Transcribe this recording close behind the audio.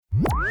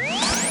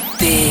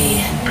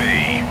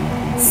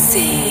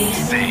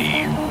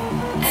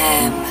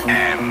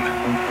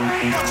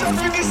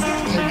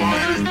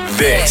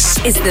This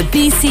is the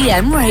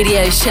BCM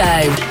Radio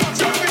Show.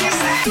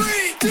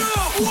 3, 2,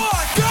 1,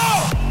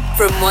 go!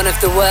 From one of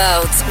the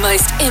world's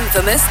most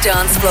infamous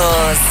dance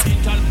floors.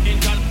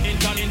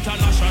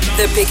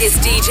 The biggest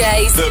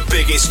DJs. The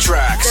biggest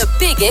tracks. The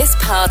biggest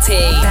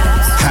party.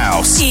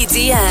 House.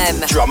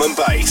 EDM. Drum and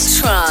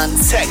bass.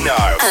 Trance. Techno.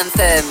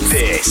 Anthems.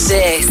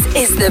 This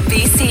is the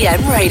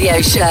BCM Radio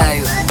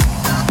Show.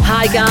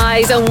 Hi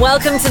guys, and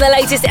welcome to the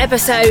latest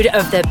episode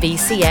of the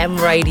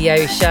BCM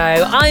Radio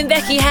Show. I'm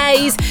Becky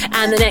Hayes,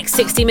 and the next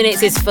 60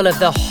 minutes is full of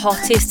the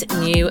hottest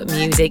new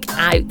music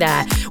out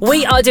there.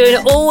 We are doing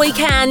all we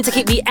can to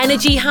keep the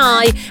energy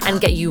high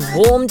and get you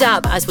warmed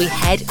up as we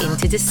head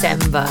into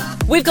December.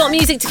 We've got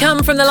music to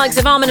come from the likes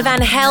of Armand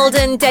van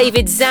Helden,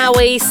 David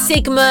Zowie,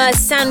 Sigma,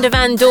 Sander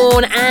Van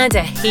Doorn, and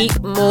a heap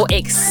more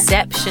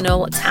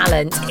exceptional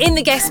talent. In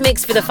the guest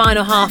mix for the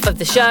final half of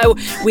the show,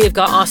 we've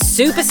got our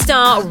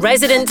superstar,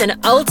 resident and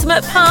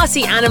ultimate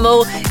party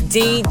animal,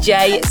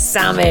 DJ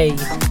Sammy.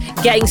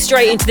 Getting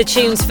straight into the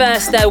tunes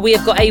first though, we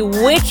have got a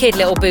wicked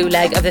little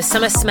bootleg of the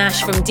Summer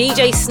Smash from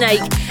DJ Snake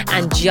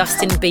and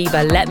Justin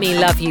Bieber, Let Me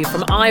Love You,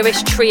 from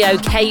Irish trio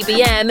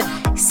KBM.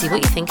 See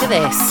what you think of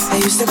this. I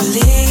used to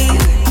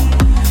believe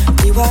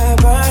we were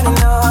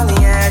burning on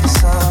the edge of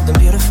something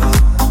beautiful,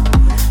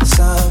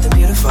 something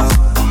beautiful.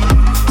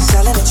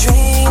 Selling a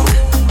dream,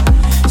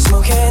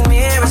 smoking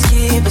mirrors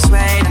keep us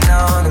waiting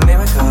on a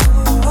miracle.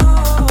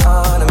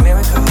 On a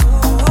miracle.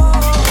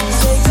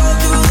 Say go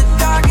through the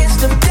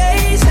darkest of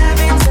days,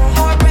 having to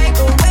heartbreak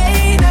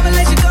away. Never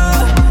let you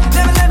go,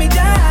 never let me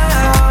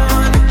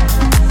down.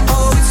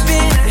 Oh, it's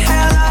been a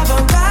hell of a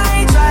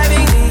ride,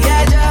 driving the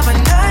edge of a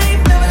knife.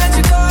 Never let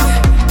you go,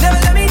 never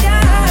let me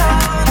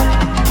down.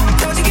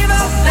 Don't you give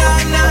up,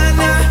 nah, nah,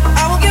 nah.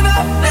 I won't give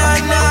up, nah,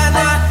 nah,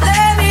 nah.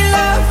 Let me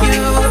love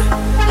you,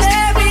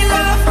 let me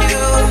love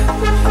you.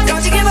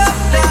 Don't you give up,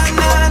 nah,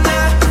 nah,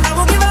 nah. I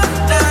won't give up,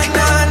 nah,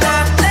 nah,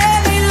 nah.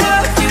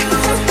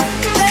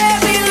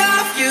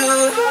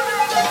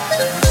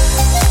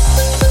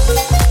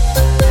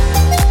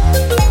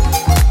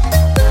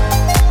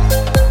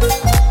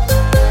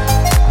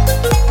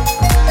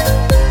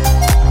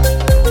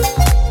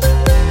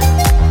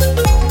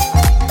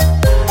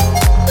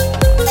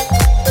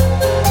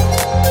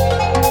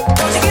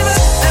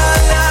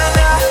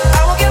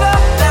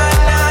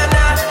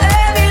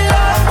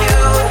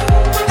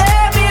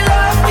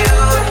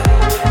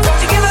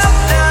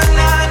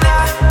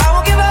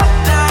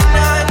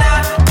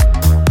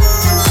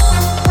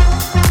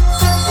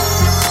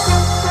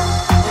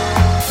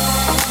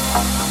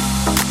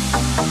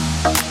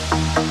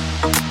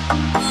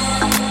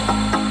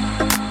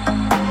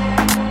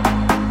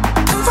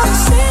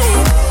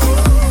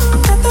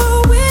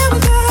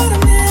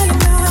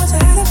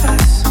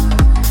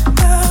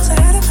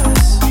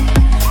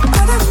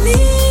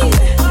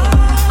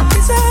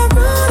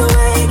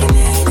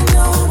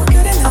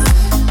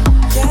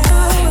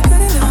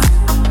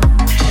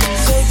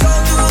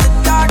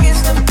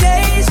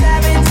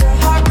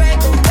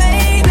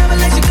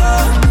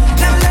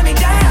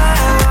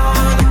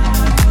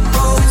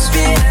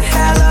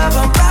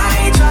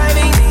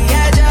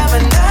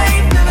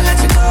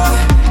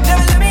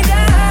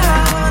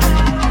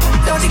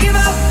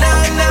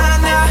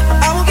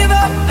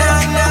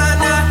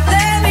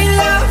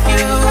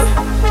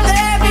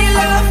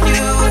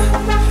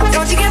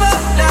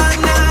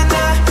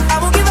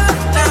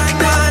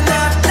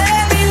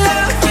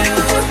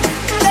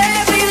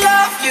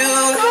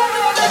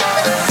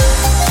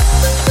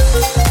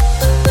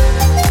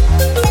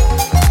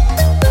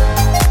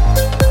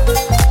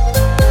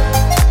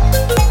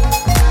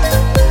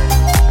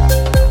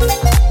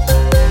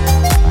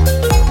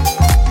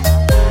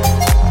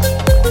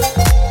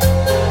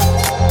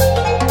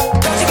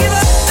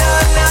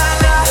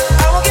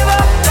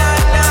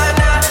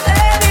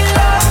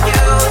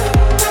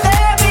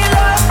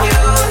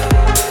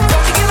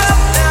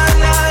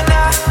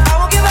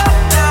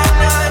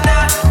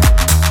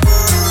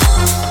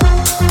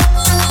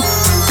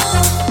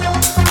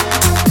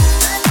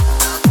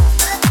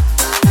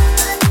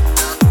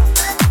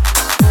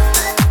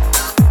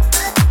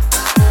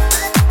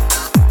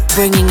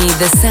 Bringing you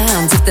the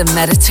sounds of the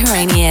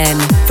Mediterranean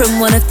from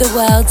one of the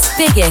world's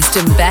biggest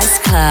and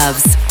best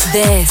clubs.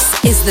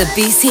 This is the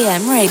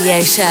BCM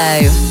Radio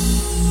Show.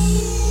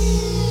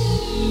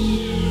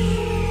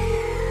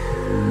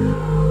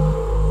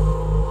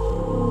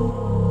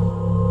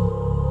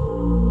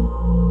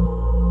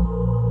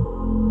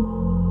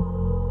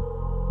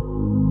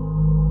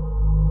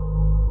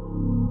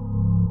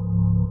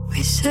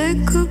 We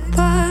said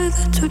goodbye,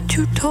 that's what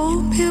you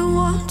told me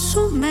once.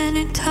 So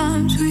many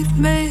times we've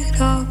made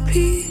our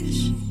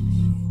peace,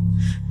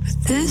 but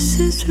this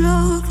is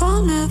love,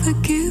 I'll never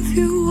give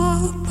you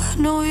up. I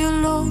know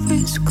you'll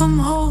always come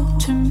home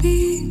to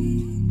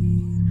me.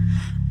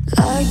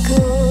 Like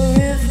a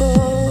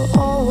river,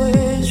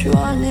 always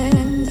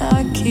running,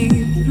 I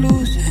keep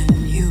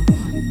losing you.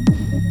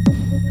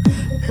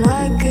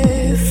 Like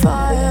a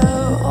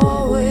fire,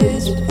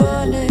 always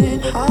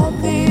burning, I'll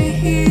be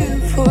here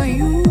for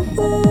you.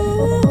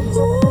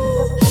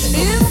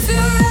 If you're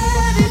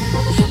ready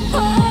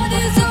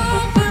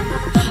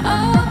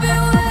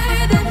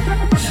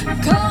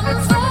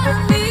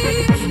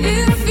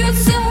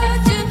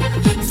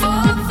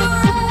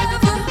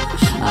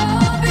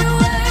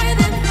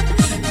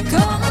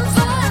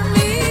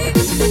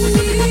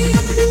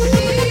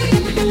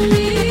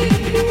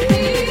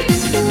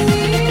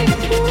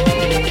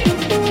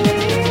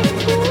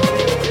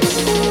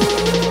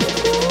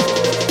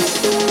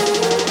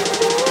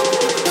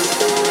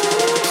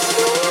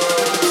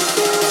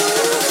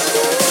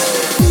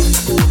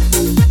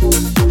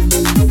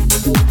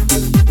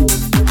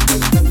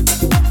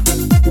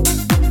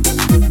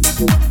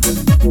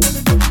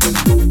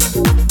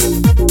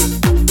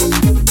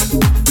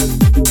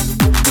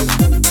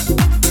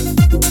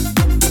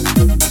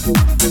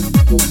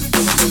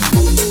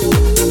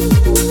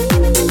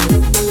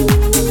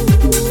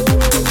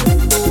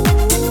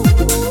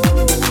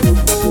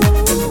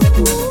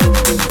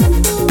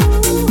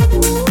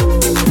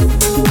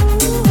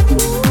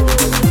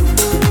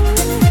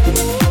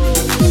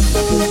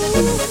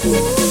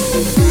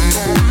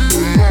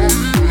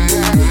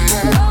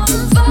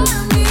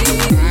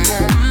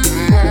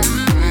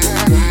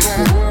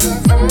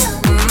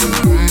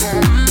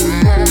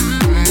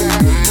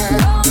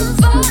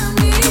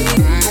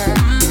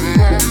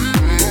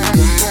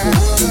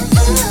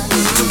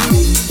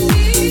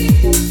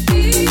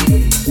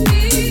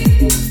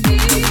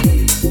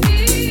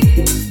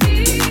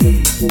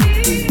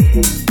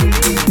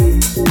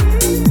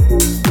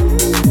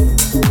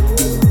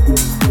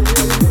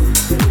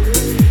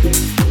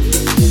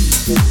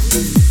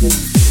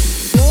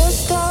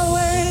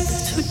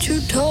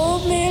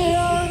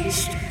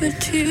but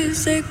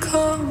tears they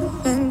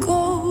come and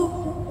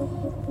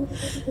go.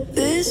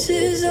 This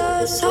is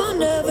us, I'll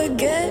never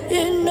get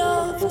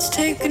enough. It's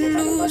taken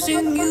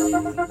losing you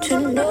to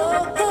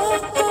know.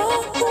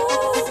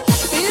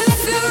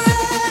 If you're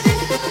ready,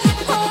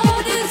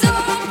 heart is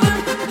open,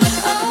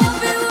 I'll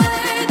be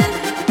waiting.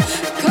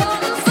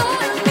 Come and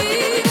find me.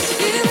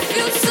 If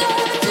you're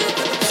searching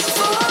for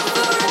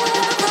forever,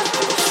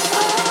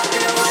 I'll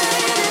be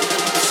waiting.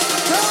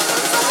 Come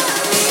and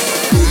find me.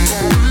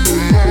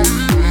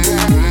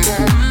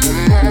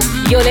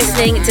 You're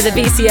listening to the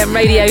BCM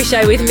Radio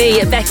Show with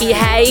me, Becky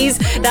Hayes.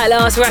 That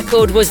last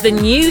record was the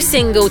new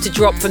single to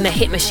drop from the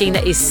hit machine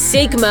that is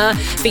Sigma,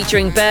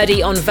 featuring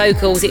Birdie on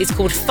vocals. It is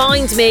called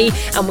Find Me,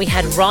 and we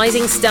had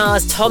rising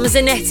stars Tom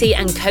Zanetti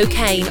and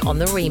Cocaine on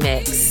the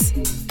remix.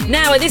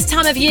 Now, at this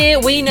time of year,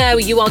 we know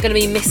you are going to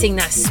be missing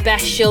that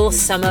special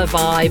summer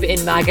vibe in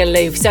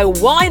Magaluf. So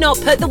why not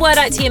put the word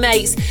out to your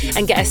mates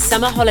and get a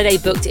summer holiday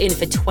booked in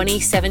for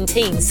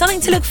 2017?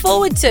 Something to look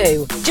forward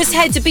to. Just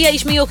head to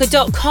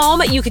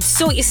bhmallorca.com. You could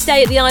sort your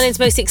stay at the island's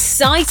most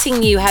exciting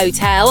new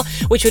hotel,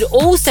 which would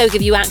also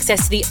give you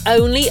access to the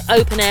only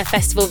open-air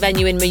festival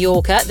venue in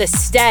Mallorca, The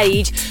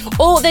Stage.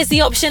 Or there's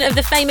the option of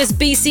the famous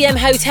BCM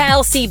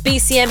Hotel. See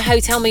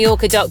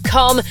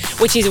bcmhotelmallorca.com,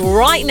 which is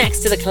right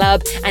next to the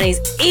club and is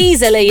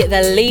easily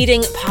the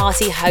leading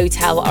party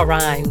hotel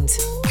around.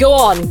 Go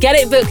on, get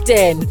it booked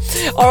in.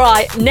 All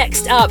right,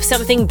 next up,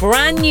 something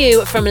brand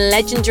new from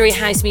legendary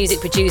house music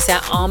producer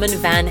Armand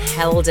van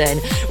Helden.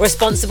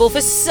 Responsible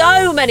for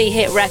so many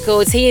hit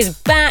records, he is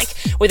back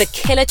with a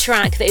killer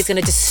track that is going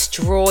to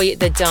destroy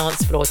the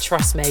dance floor,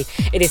 trust me.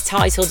 It is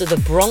titled The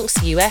Bronx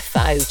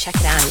UFO. Check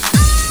it out.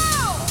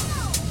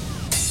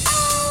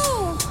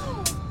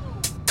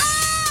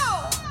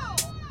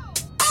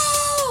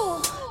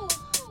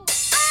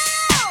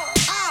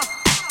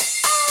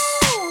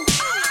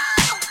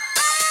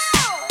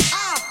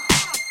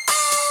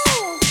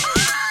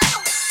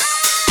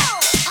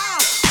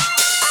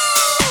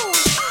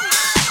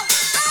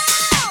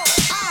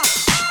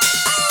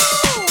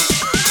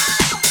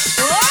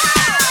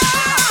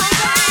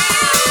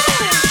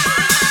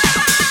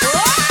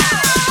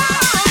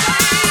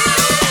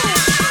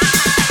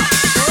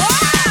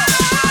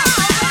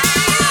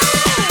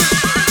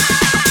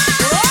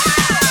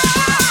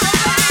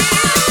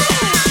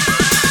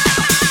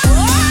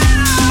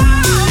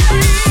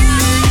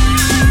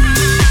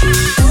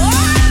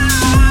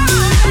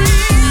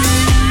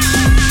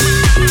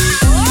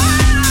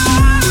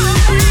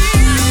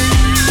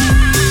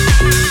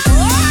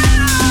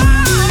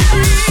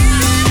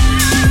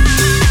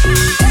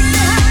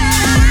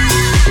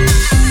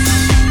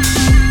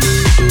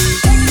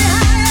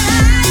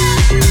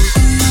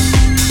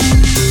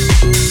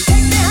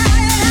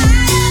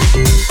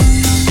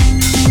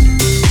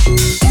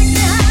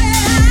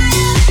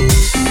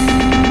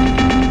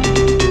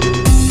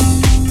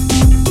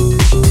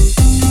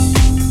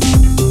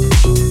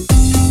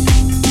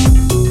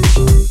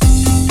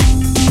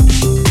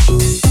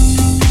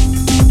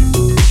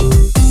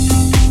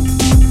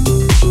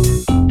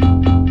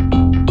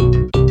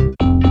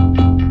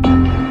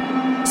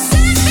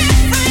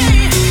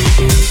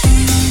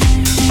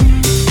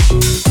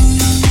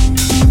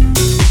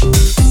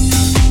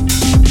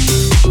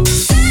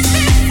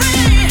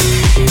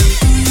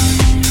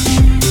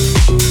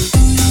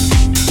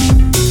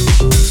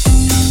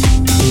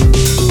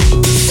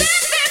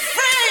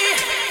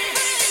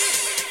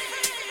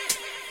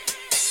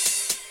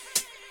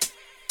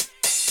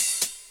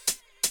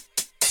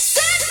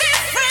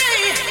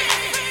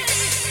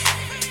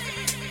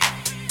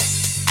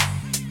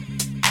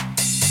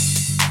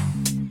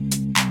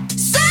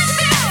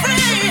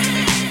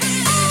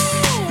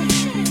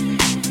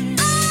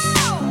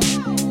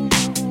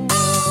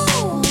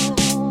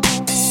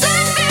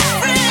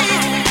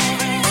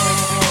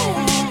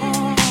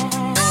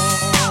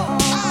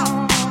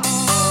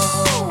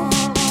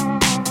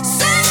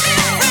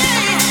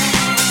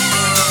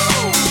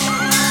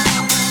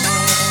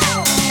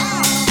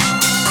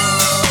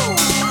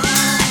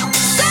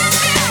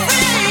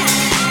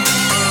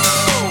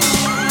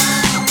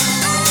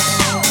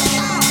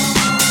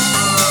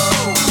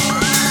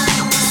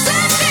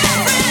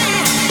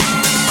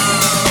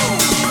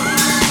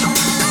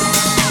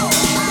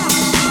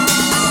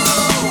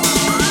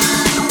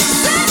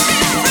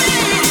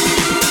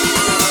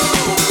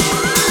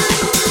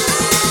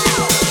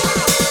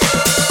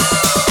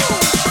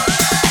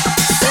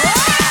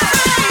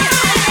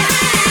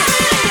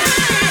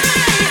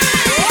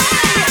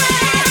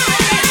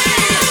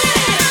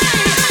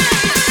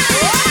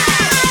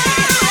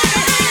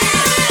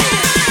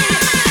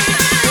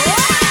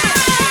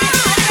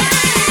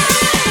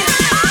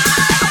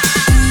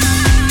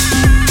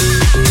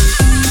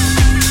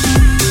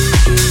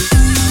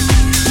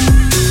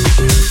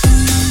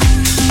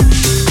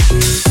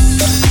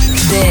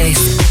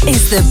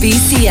 The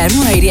BCM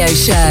Radio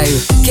Show.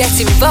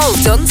 Get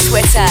involved on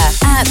Twitter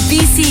at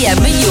BCM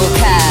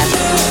Mallorca.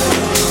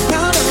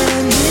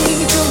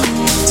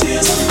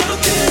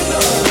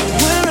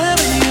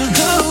 Wherever you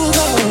go,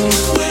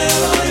 where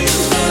are you?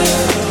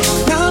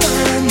 Now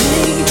that I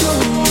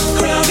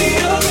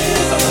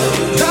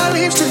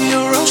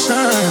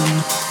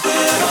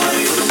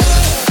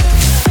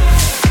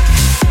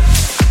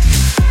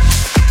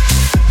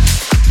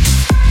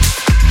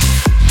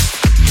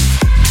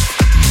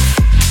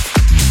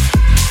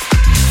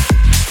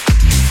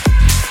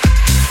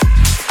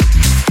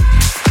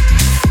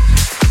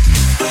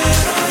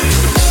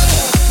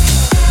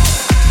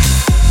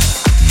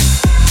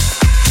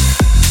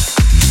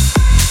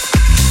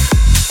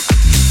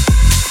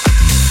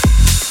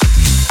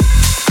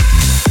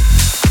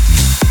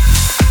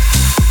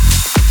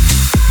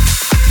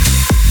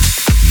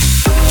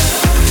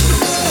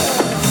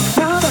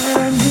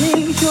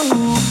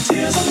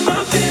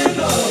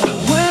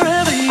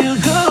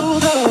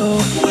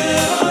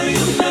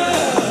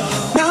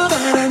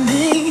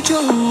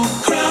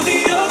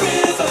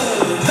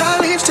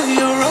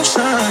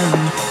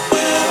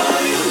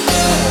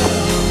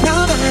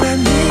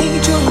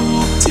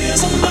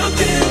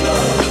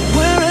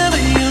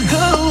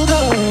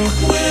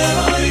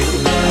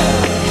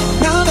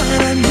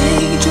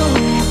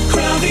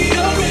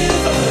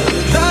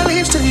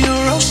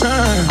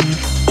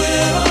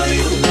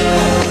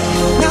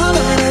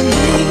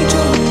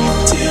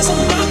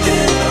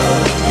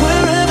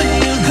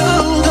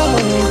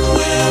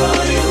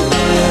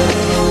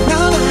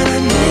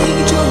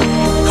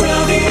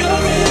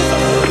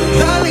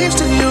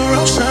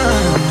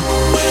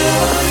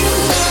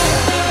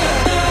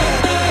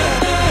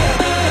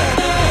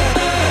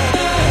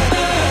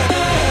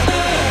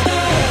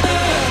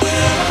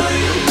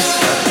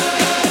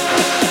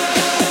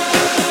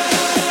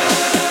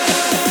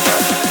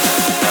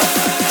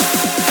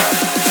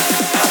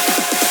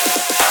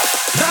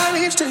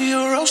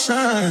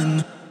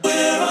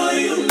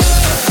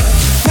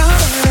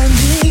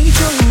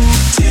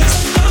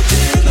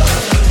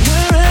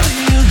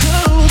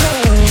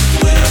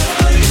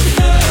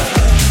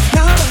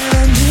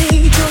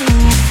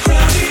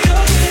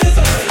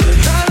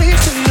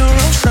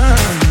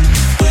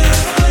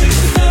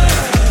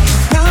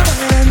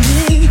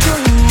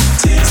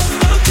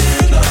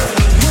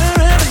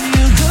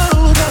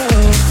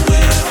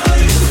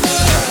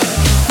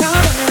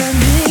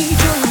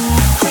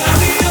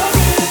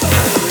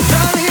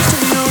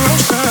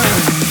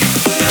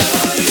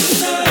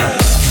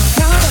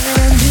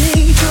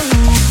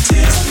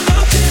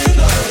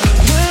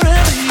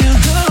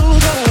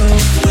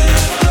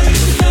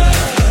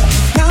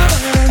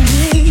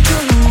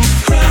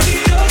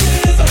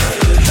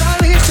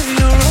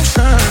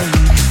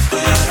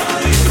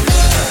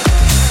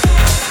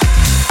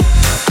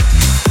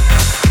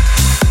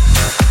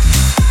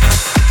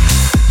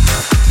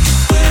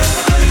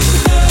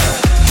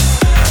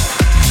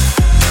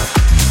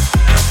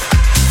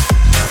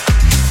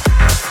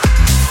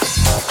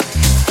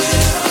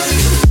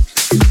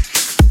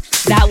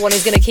That one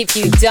is going to keep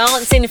you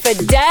dancing for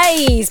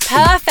days.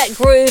 Perfect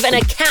groove and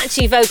a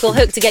catchy vocal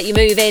hook to get you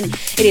moving.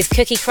 It is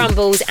Cookie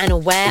Crumbles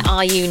and Where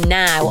Are You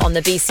Now on the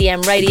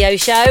BCM radio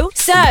show.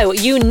 So,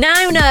 you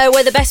now know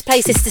where the best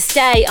places to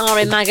stay are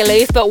in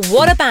Magaluf, but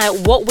what about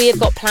what we have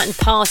got planned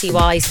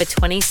party-wise for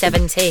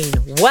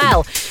 2017?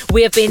 Well,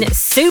 we have been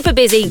super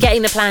busy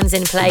getting the plans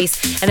in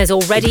place, and there's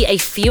already a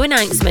few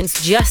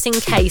announcements just in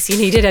case you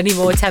needed any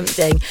more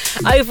tempting.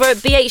 Over at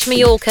BH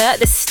Mallorca,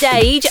 the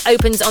stage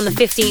opens on the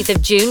 15th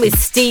of June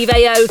with Steve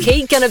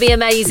Aoki, gonna be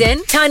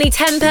amazing. Tiny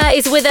Temper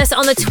is with us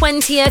on the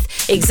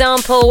 20th.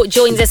 Example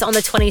joins us on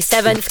the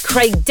 27th.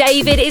 Craig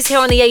David is here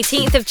on the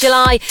 18th of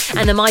July,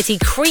 and the mighty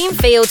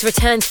Creamfields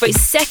returns for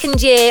its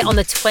second year on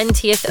the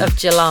 20th of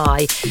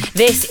July.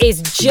 This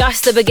is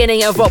just the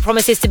beginning of what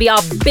promises to be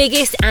our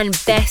biggest and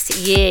best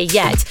year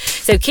yet.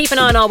 So keep an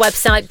eye on our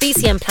website,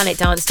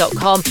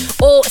 bcmplanetdance.com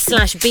or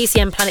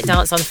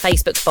 /BCMPlanetDance on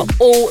Facebook for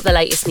all the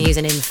latest news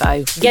and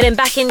info. Getting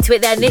back into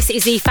it then, this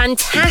is the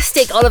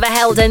fantastic Oliver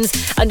Heldens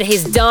under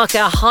his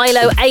darker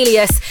high-low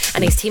alias,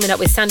 and he's teaming up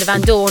with Sander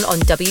Van Doorn on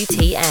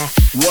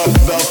WTF. What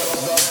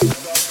the?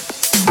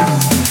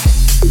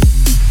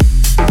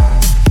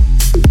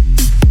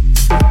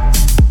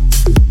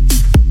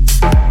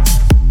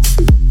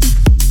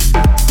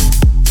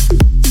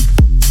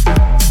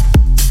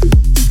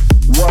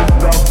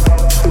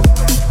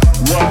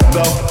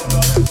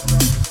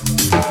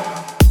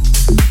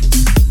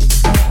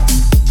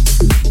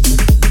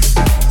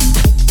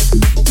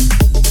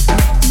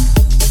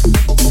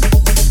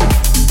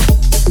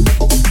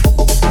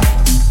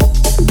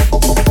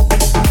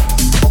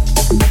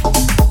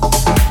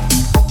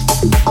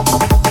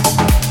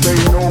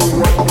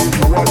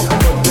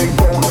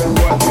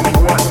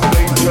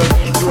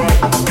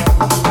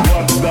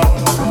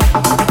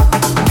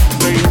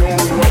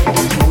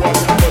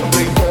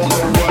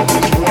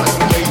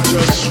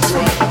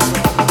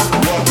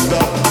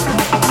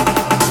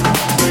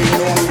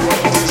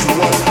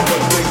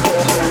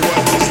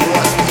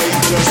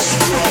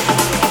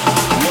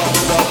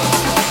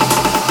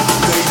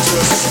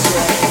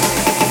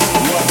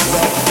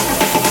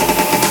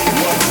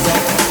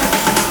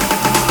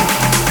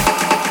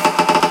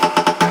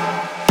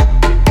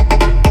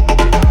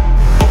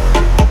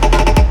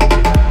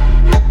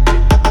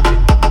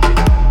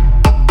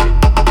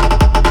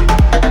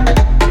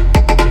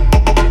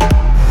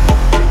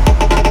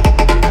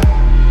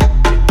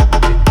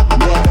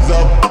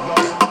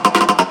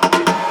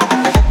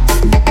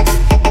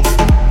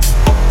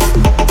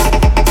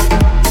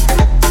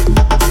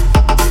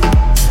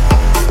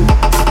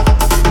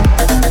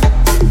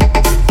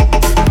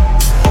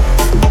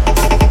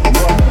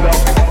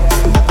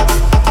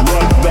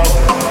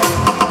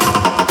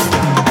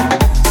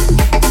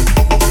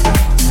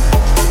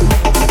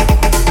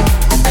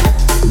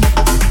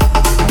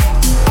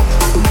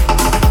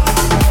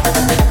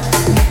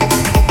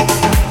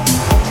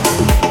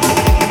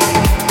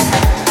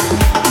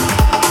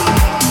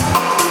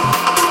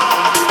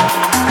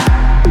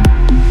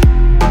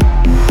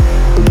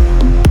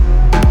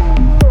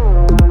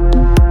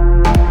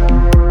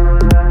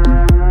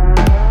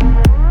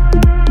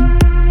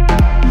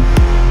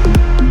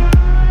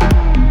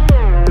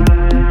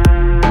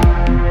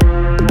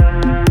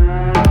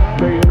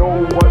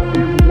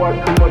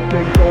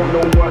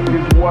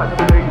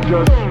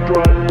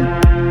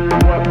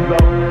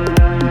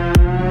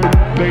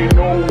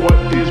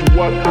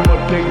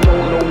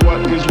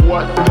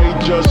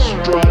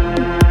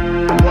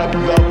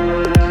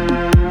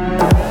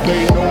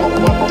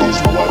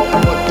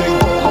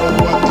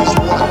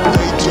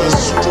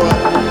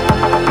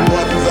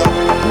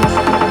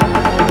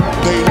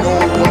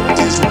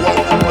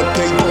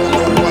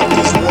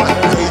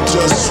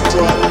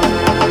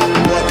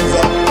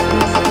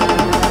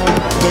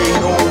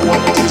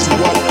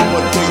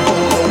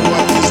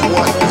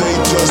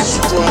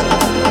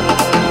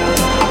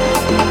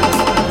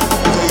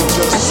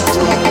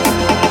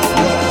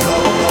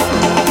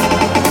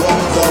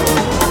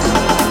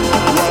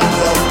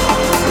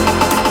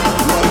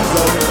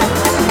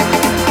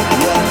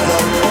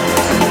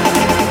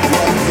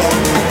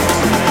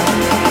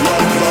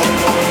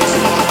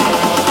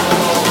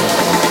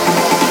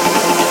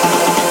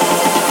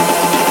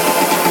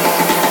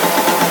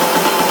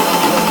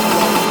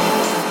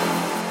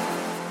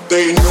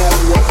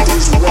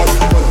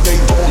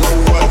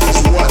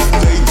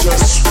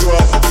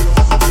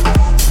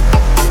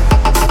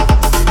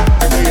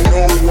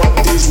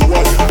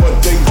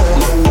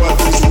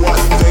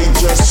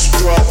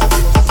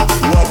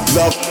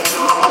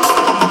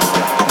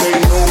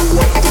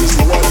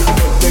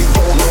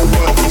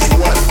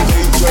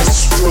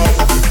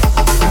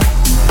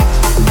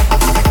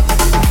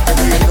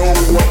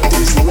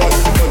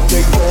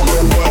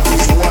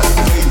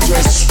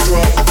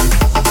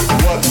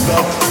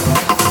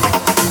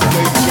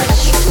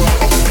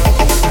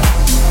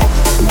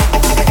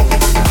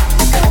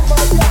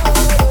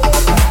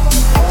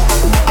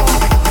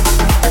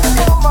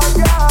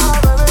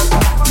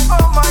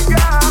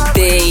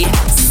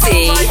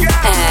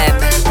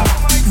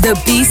 The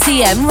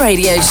BCM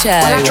Radio Show.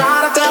 When I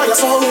try to tell you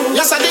so,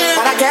 yes I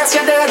did. guess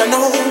you didn't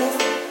know.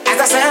 As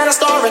I said, the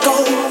story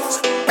goes.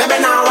 Baby,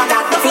 now I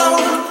got the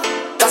flow.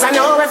 Cause I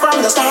knew it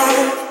from the start.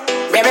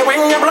 Baby,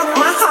 when you broke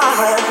my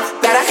heart,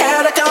 that I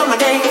had to come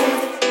again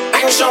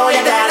and show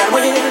you that I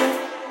win.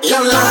 You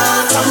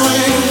lied to me.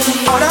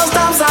 All those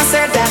times I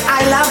said that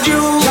I loved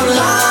you. You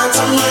lied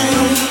to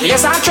me.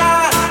 Yes, I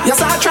tried.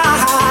 Yes, I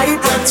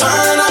tried.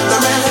 Return of the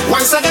man.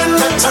 Once again,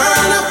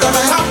 return of the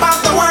man. Top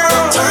of the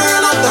world.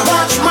 Turn up the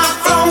watch my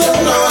flow.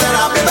 You know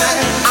that I'll be back.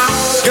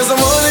 Cause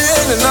I'm only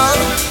in and out.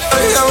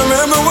 I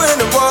remember when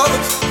it was.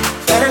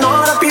 Letting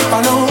all the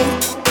people know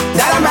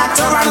that I'm back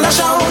to run the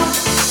show.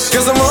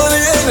 Cause I'm only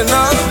in and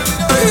out.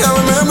 I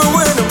remember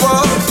when it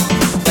was.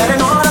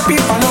 Letting all the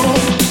people know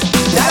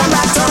that I'm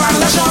back to run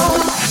the show.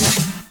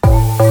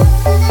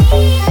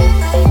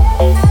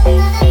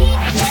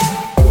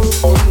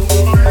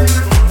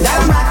 That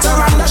I'm back to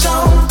run the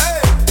show.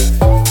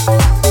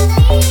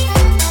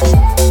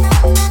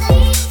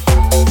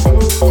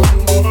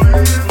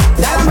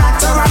 That I'm back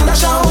to run the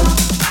show.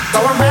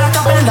 Going back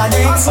up in the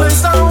days,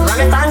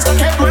 running banks to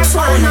keep my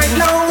swine right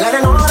low.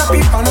 Letting all the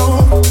people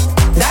know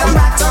that I'm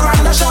back to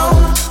run the show.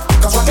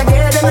 Cause what you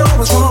did, you know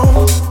was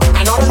wrong.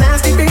 And all the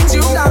nasty things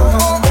you done.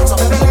 So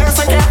baby,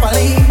 listen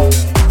carefully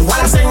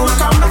while I sing my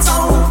comeback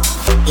song.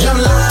 You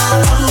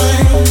lied to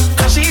me.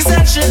 Cause she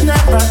said she'd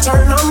never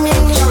turn on me.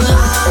 You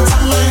lied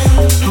to me.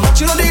 But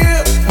you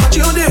did, but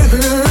you did.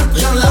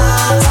 You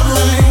lied to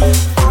me.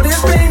 All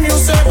this pain you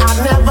said I'd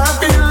never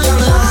feel. You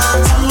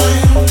lied to me.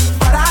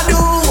 But I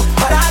do.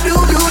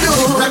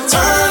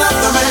 Turn up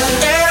the man,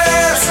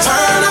 yes,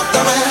 turn up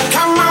the man.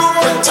 Come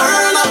on,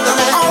 turn up the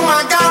man. Oh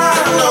my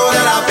God, I know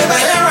that I'll be back.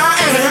 Here I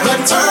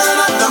am, turn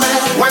up the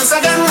man. Once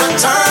again,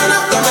 turn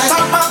up the man.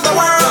 Top of the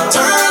world,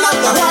 turn up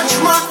the watch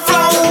my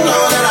flow. You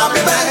know that I'll be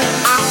back.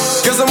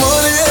 Cause I'm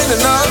only in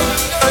and out.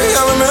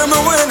 I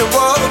remember when it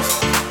was.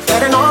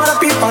 Letting all the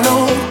people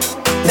know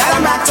that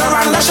I'm back to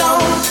run the show.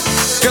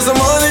 Cause I'm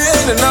only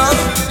in and out.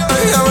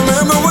 I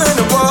remember when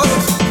it was.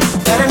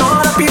 Letting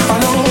all the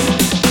people know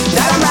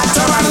that I'm back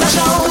to run the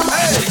show.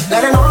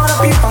 Letting all the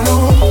people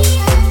know.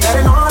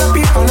 Letting all the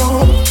people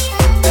know.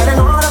 Letting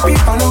all the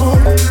people know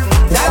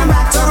that I'm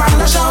back to run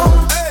the show.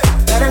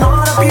 Letting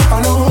all the people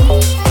know.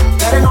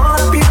 Letting all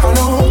the people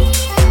know.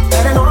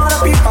 Letting all the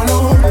people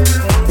know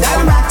that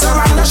I'm back to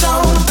run the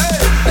show.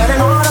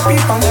 Letting all the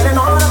people, letting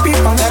all the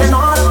people, letting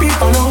all the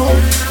people know.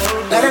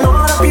 Letting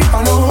all the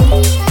people know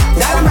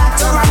that I'm back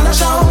to run the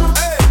show.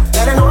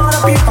 Letting all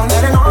the people,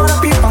 letting all the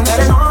people,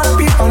 letting all the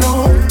people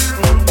know.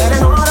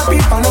 Letting all the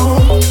people know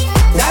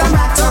that I'm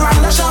back to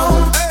run the show.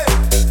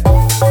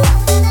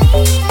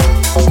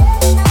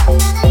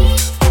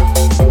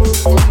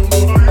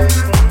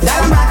 That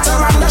I'm back to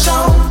run the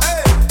show.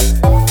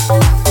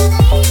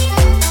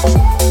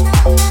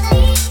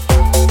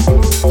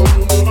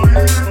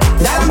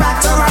 That I'm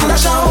back to run the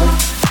show.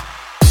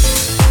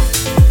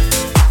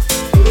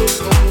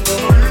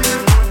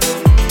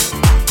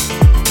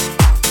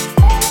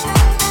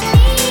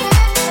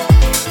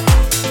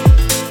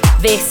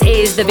 This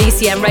is the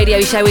BCM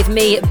Radio Show with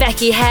me,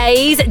 Becky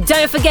Hayes.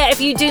 Don't forget,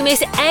 if you do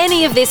miss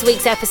any of this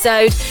week's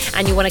episode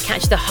and you want to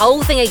catch the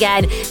whole thing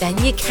again, then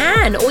you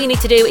can. All you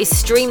need to do is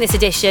stream this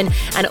edition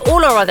and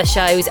all our other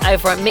shows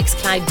over at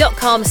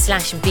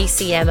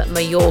mixcloud.com/BCM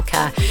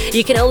Mallorca.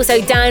 You can also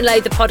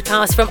download the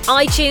podcast from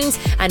iTunes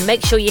and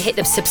make sure you hit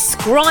the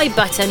subscribe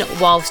button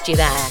whilst you're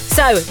there.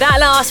 So, that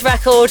last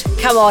record,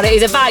 come on, it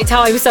is about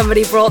time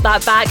somebody brought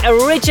that back.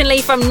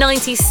 Originally from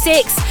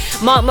 '96,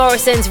 Mark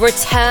Morrison's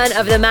Return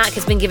of the Mac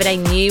has been given a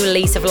new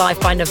lease of life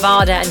by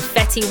Nevada and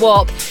Fetty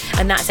Wap,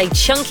 and that's a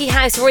chunky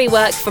house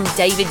rework from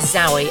David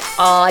Zowie.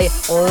 I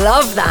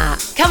love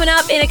that. Coming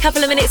up in a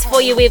couple of minutes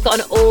for you, we've got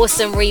an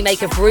awesome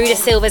remake of Bruder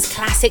Silva's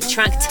classic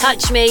track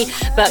Touch Me,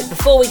 but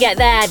before we get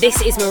there, this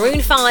is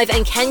Maroon 5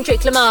 and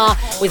Kendrick Lamar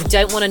with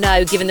Don't Wanna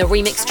Know, given the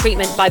remix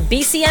treatment by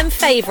BCM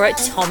favourite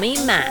Tommy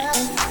Mac.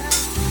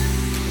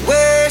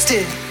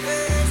 Wasted,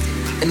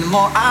 and the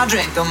more I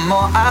drink, the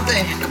more I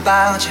think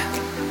about you.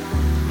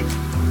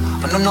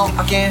 But no,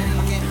 I can't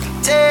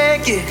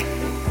take it.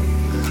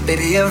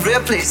 Baby, every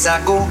place I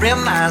go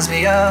reminds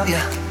me of you.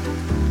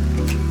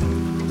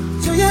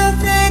 Do you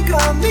think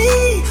of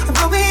me,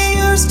 what we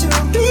used to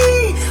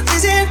be?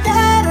 Is it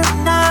better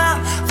now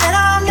that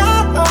I'm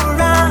not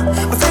around?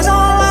 My friends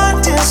all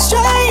acting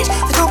strange,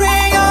 they don't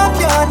bring up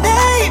your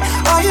name.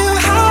 Are you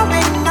happy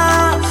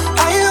now?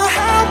 Are you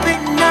happy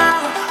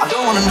now? I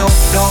don't wanna know,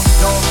 no.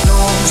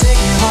 Take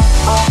me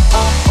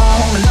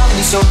home, loving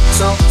you so.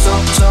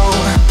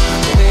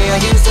 The way I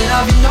used to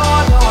love you, no,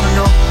 I don't wanna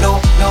know,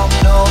 no.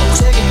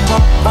 Taking you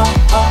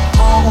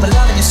home,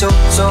 loving you so.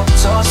 The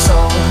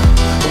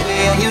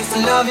way I used to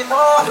love you, no,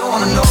 I don't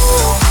wanna know,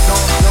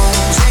 no.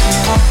 Taking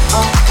you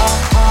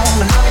home,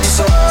 loving you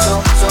so. The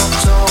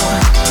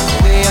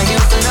way I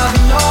used to love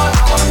you, no, I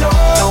don't wanna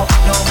know,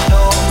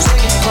 no.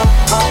 Taking you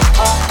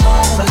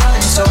home,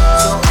 loving you so.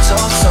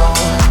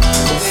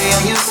 The way I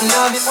used to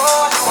love you, no, I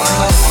don't wanna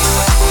know.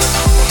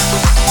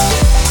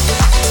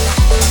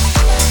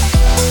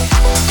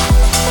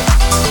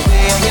 The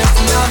way I used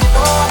to love you,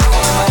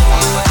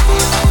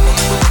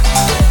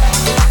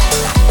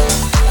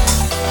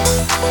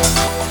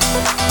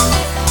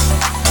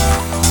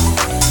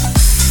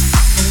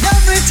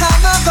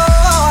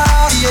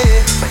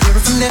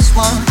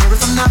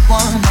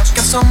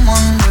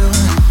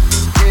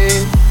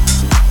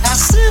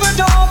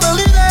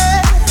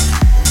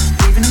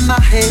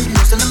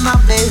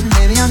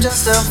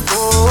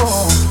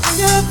 merciful. When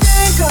you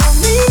think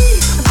of me,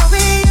 what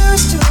we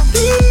used to be,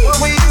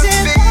 is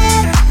it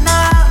better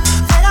now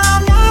that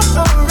I'm not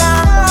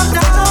around?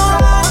 There's no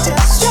right to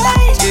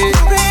straight to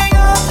bring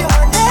up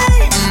your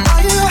name.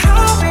 Are you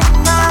happy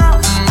now?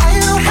 Are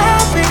you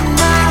happy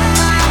now?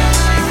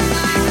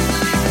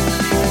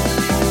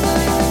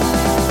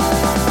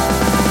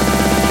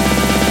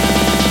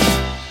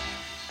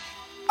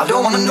 I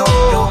don't wanna know,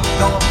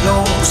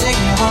 who's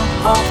taking you home,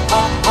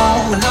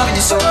 I'm loving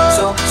you so. The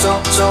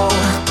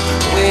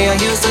way I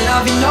used to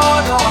love you, no,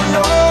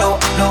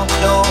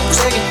 who's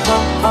taking you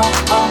home,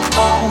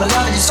 I'm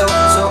loving you so. The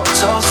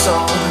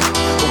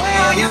way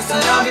I used to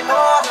love you,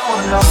 no.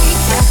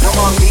 No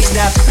more beats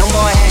up, no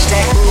more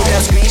hashtag booed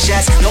up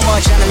screenshots, no more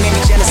trying to make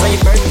me jealous on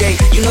your birthday.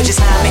 You know just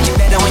how I make you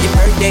better on your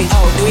birthday.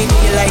 Oh, do you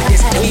like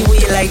this? Do you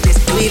like this?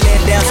 Do we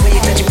let down when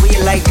you touch it, will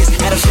you like this?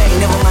 Matter of fact,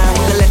 never mind,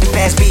 we can let the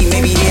past be.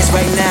 Maybe it is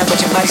right now,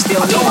 but your body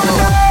still no.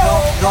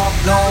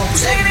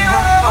 Who's taking me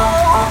home,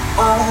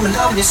 I'm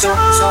loving you so. The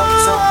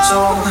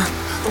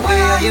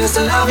way I used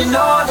to love you,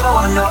 no.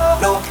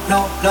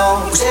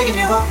 Who's taking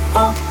me home,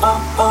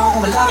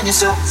 I'm loving you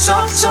so.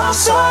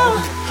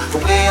 The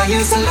way I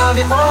used to love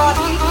you more.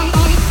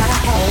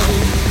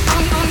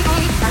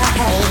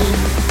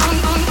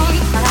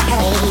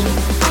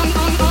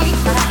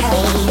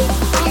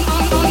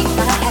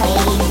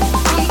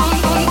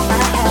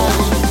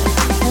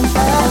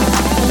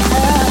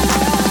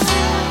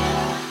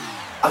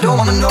 I don't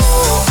wanna know,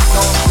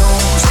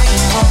 who's taking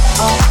me home,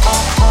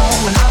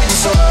 I'm loving you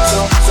so. The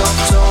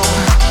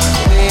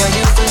way I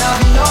used to love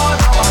you, no.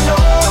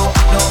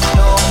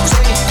 Who's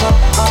taking me home,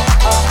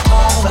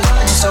 I'm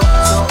loving you so.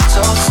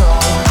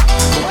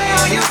 The way I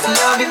used to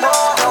love you, no.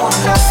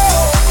 Who's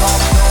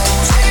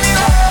taking me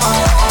home,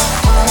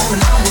 I'm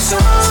loving you so.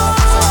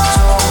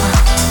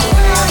 The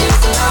way I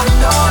used to love you,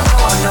 no.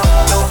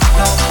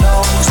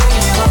 Who's taking me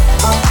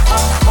home,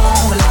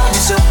 I'm loving you so.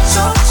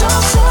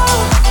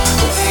 The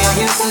way I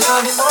used to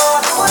love you, no.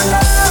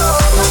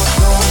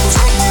 Who's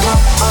taking me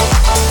home,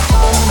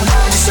 I'm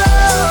loving you so.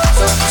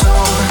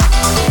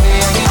 The way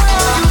I used to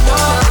love you, no.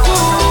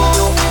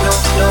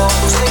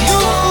 Who's taking me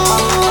home,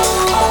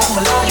 I'm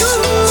loving you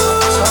so.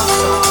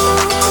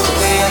 The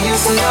way I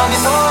used to love you,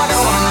 no.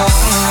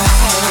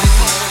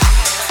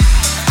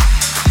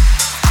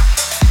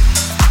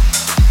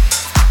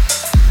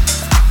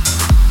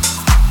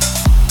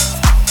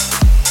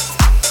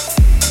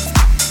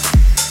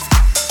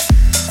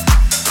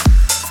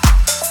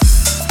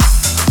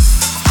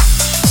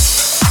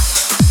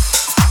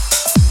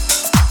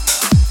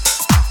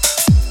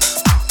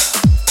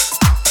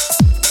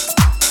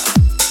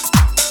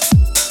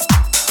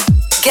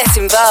 Get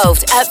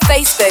involved at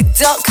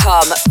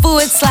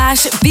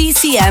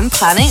facebook.com/BCM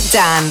Planet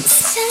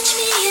Dance. Touch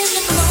me in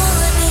the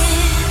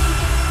morning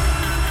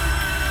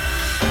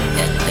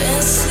and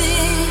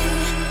dancing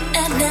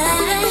at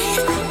night.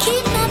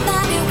 Keep my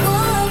body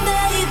warm,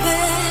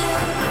 baby.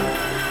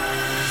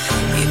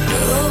 You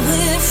know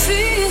it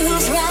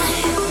feels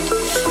right.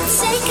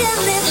 Take a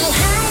little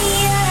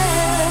higher.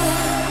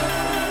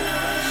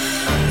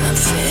 I'm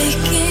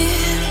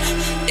faking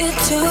it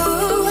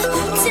too.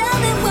 Tell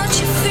me what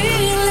you're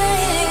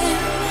feeling,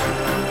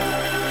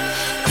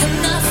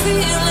 and I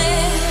feel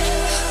it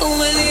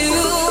with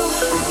you.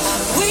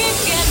 We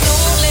can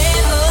only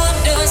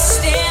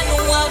understand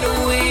what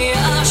we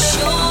are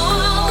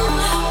shown.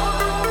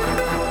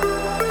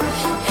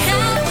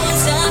 How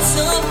was I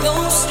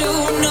supposed to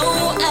know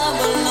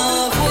our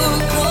love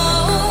would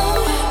grow?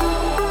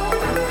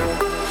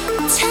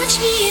 Touch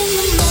me in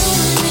the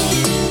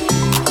morning.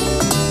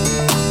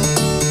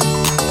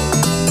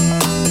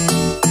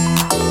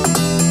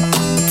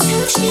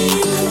 Touch me in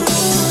the morning.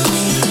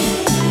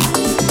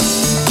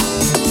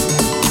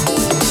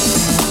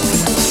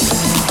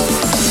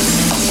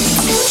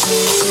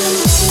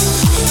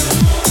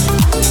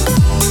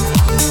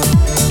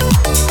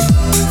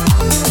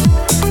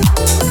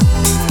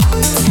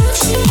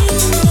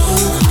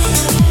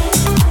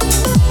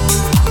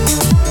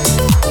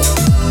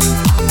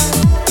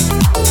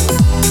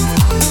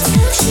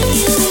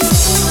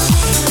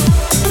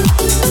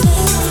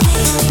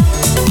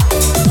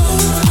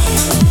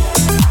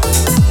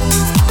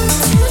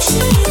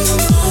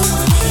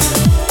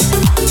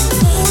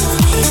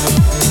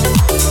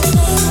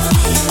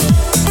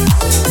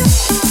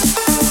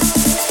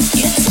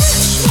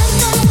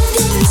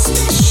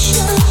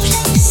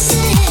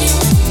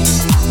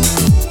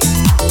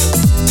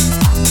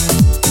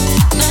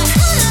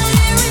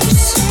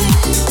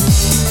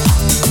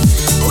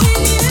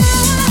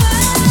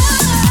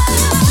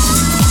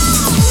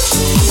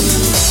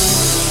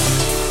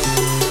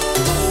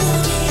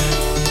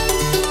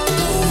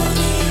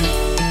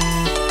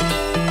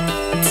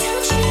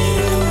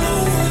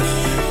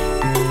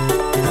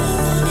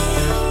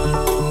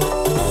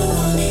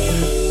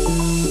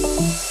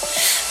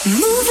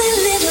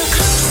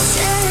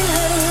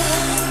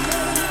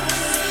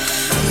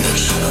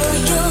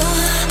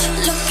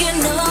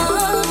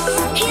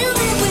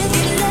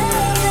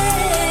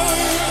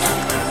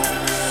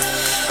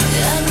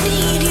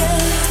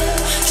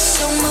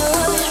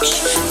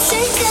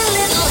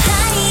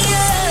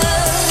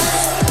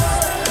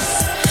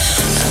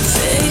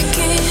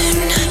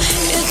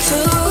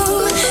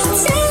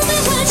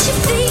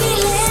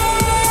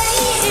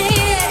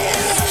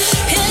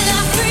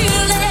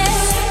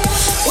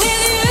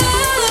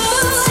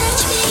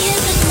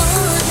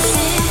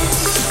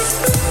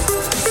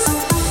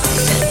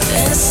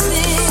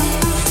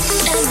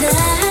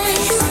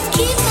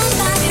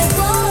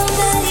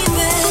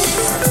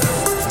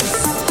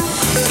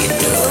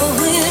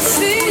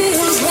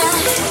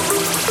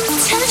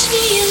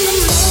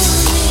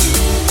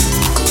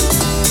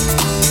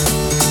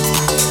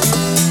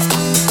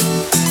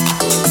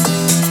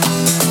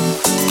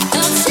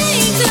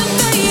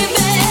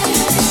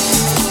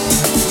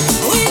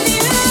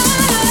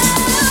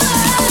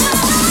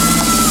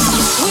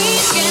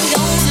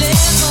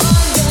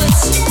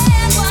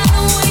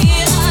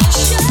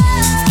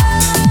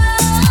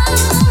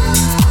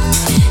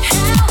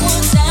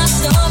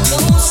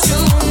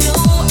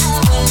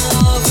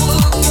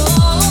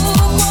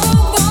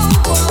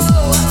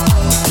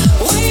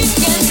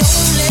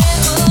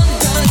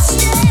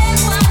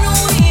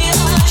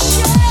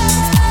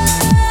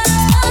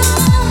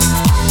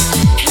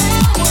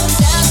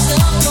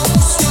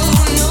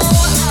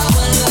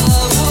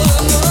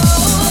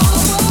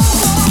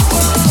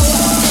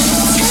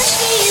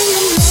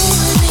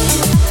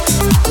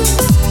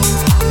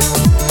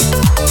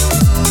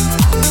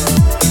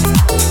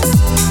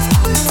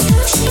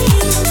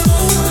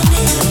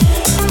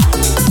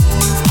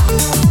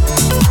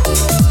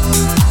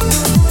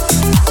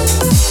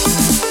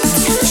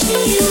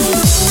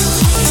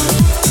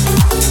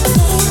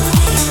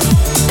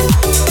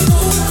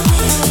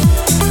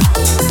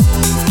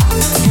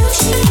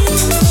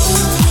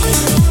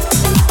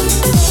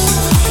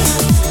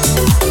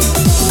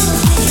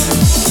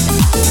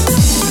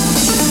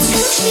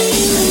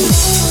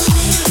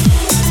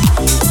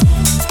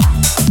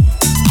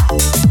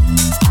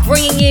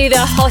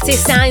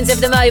 hottest sounds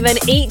of the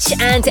moment. Each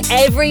and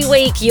every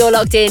week you're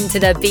locked in to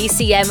the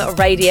BCM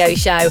radio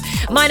show.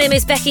 My name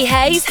is Becky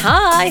Hayes.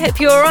 Hi, hope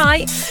you're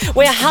alright.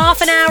 We're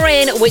half an hour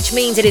in, which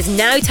means it is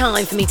now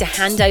time for me to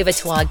hand over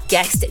to our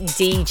guest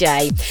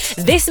DJ.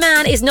 This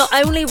man is not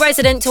only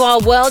resident to our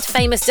world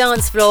famous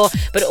dance floor,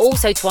 but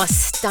also to our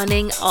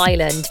stunning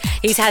island.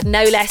 He's had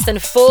no less than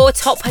 4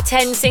 top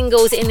 10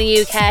 singles in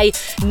the UK,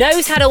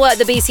 knows how to work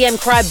the BCM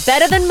crowd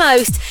better than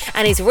most,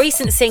 and his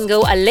recent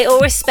single, A Little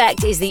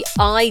Respect, is the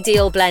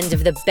ideal blend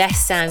of the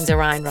best sounds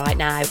around right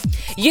now.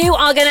 You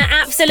are going to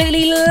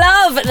absolutely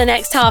love the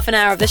next half an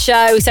hour of the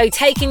show, so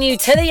taking you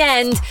to the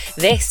end,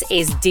 this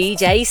is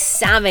DJ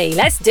Sammy.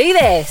 Let's do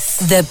this.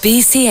 The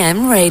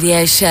BCM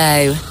Radio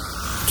Show.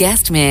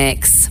 Guest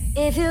mix.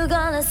 If you're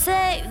gonna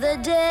save the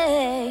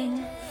day,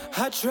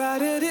 I try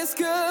to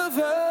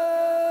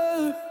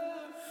discover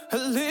a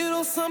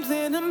little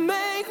something to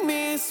make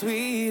me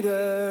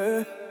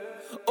sweeter.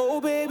 Oh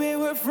baby,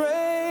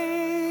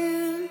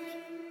 refrain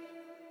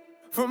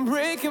from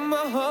breaking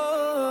my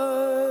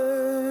heart.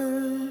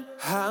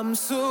 I'm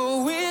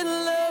so in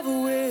love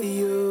with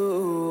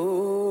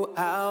you,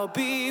 I'll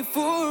be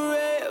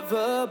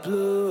forever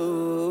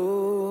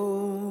blue.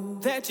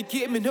 That you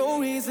give me no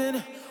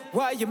reason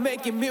why you're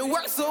making me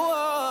work so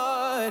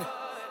hard.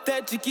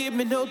 That you give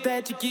me no,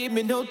 that you give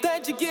me no,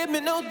 that you give me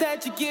no,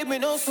 that you give me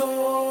no soul.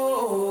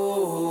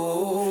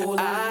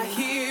 I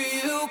hear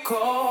you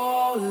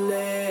calling.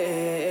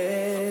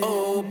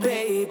 Oh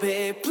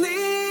baby,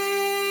 please.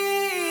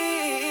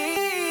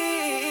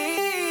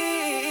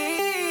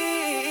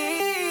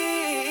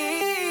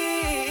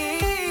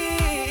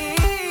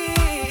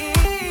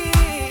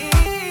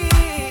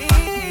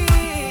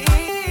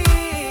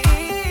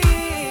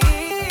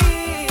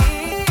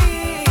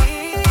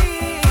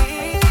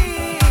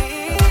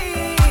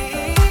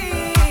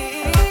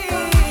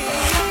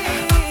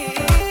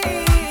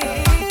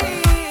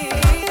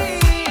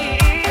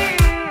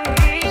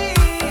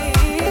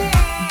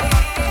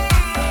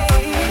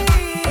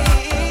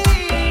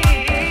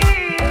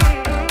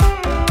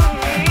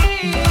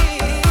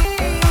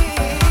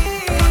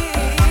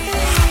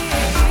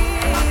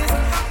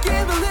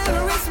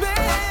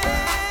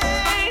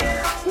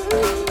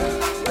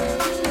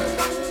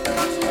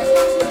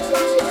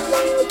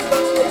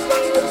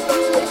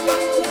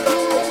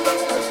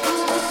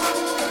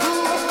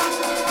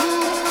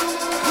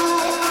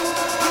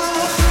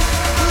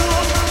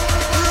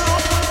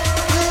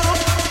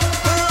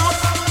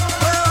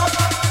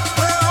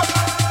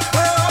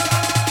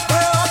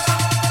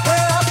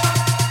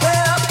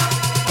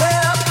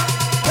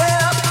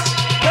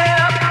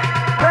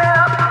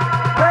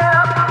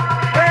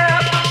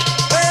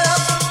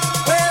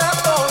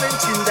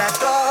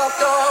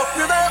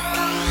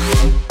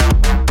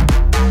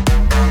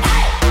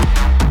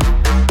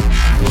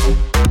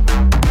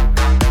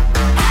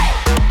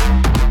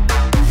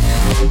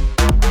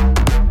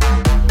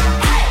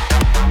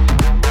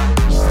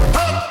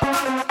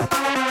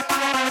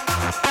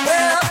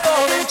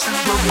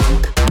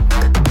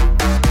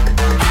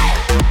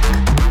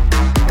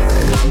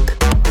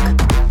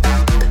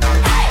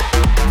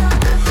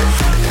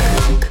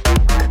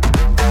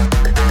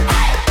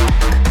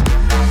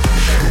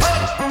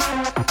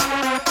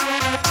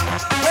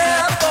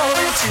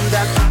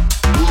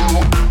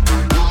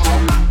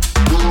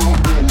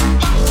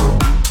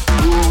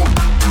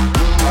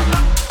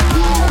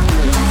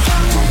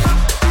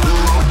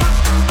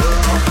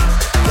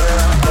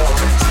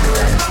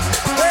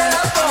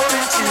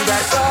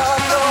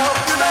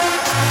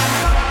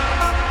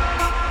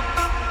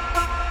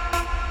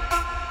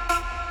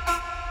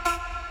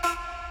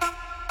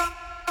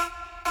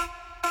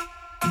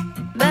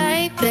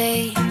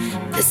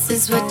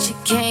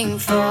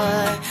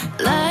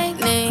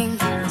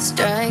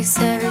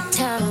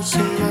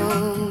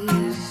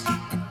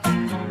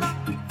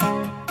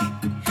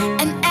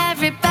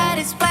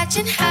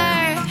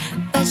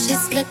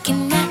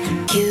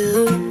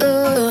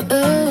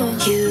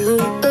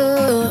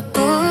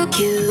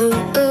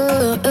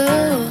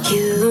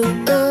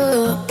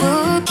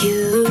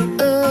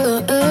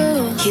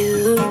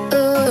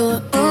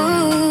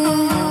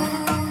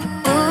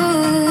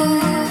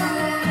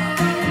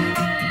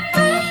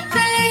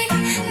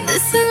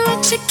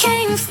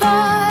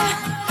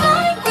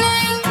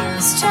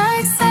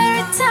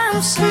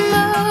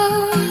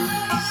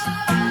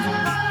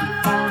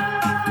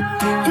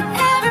 and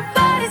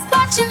everybody's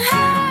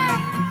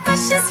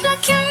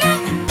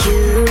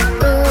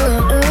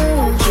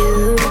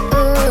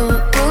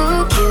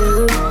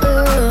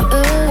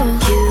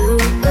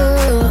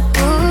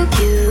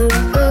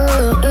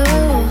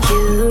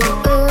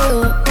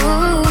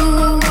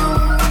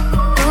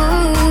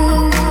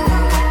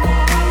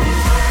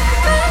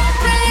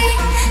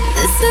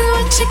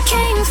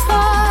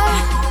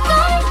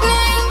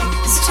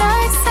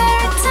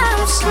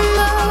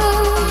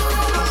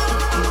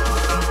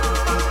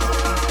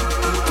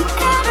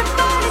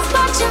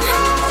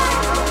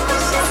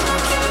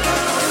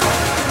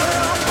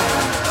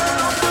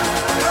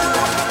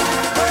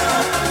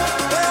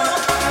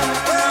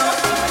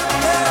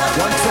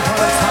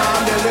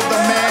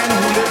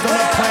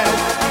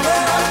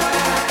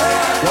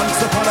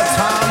upon a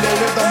time there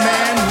lived a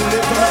man who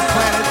lived on a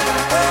planet.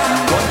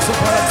 Once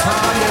upon a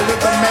time there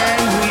lived a man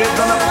who lived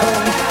on a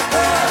planet.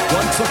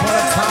 Once upon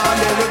a time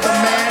there lived a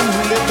man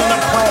who lived on a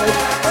planet.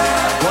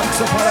 Once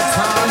upon a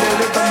time there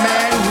lived a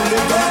man who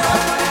lived on a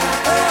planet.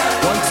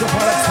 Once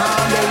upon a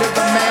time there lived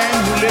a man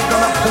who lived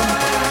on a planet.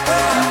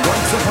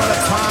 Once upon a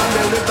time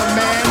there lived a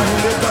man who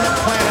lived on a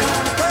planet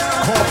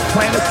called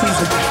Planet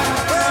Music.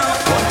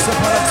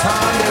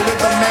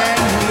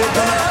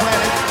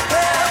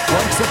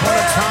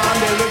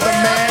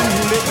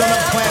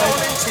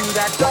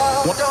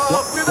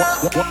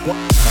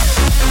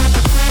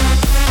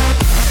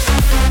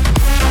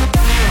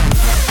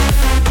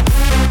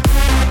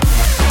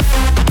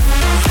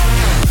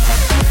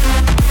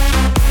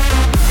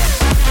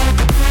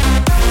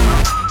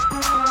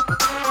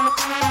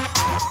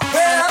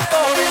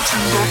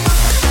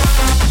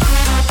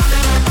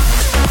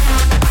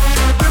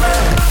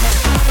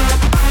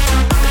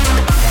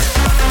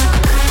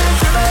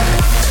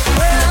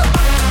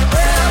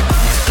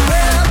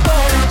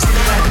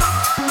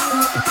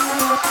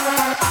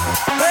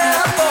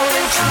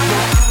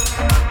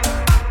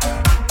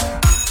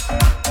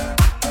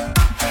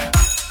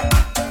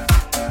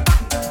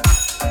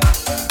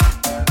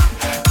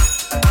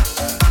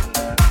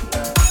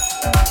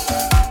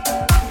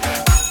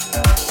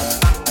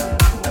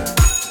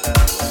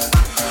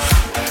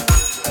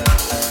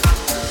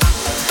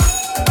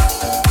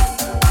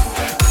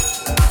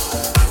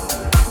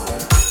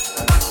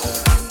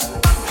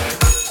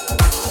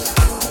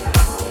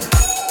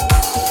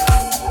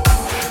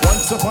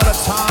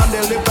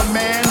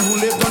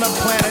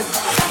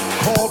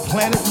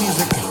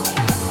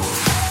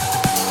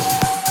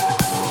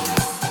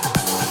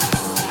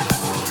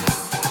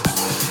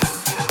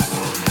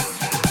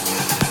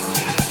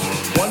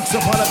 Once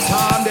upon a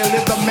time there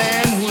lived a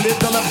man who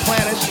lived on a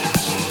planet.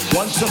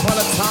 Once upon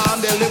a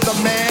time there lived a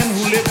man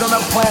who lived on a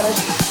planet.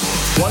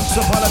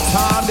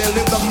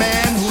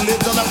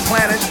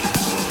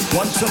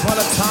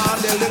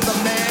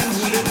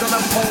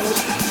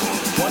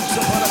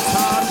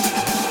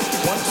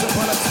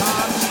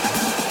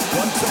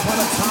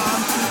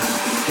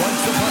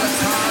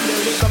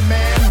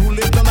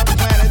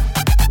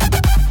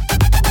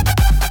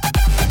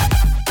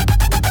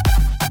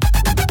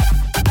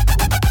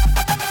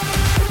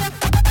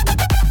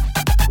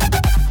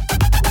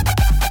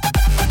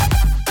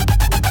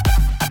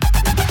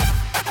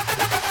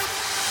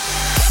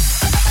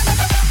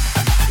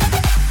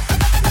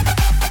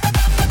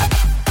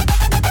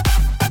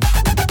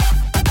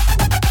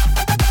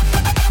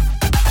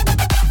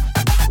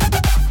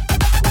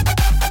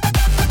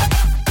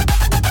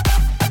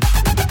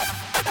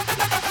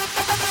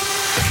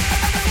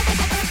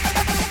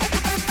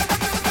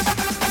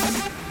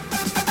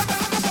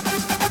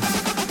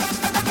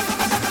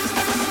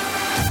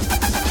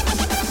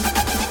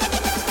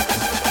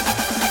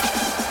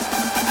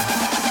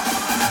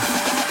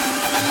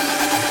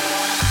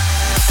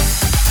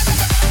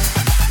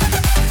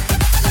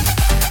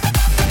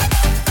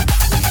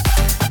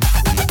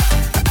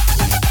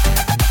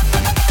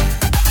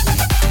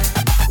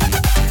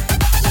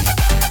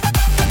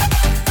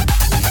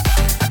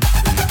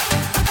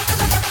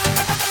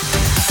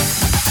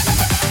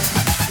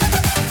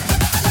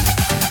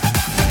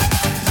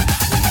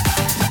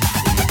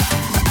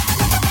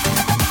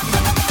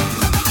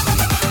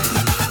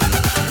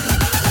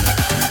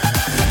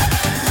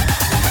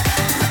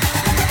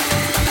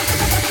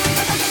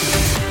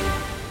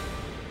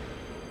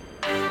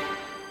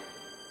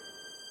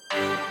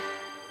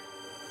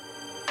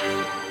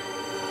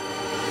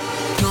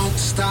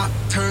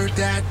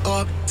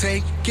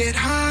 Get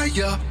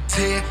higher,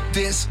 tear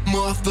this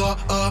mother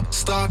up,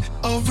 start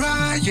a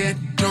riot.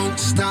 Don't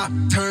stop,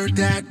 turn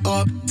that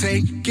up,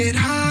 take it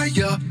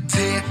higher.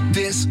 Tear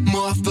this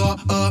mother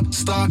up,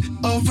 start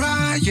a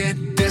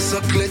riot. There's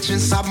a glitch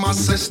inside my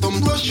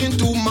system, rushing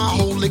through my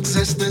whole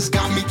existence.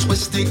 Got me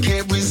twisted,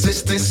 can't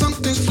resist it.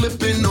 Something's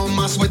flipping on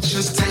my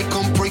switches. Take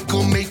them, break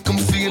them, make them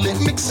feel it.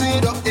 Mix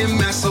it up and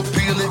mass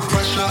appeal it.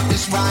 Pressure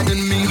is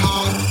riding me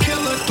hard.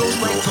 Killer goes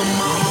right to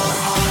my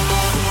heart.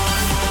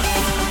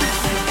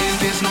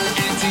 There's no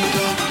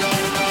antidote,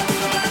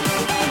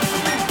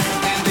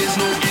 and there's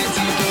no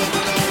antidote,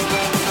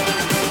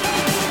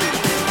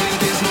 and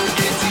there's no antidote, and there's no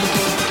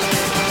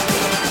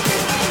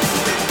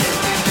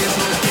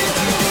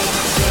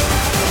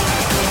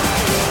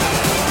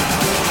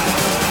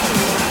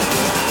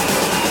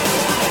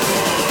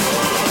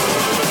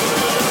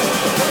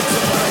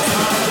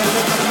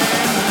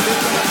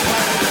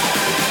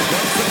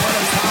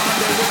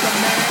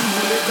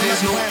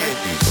There's no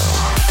antidote.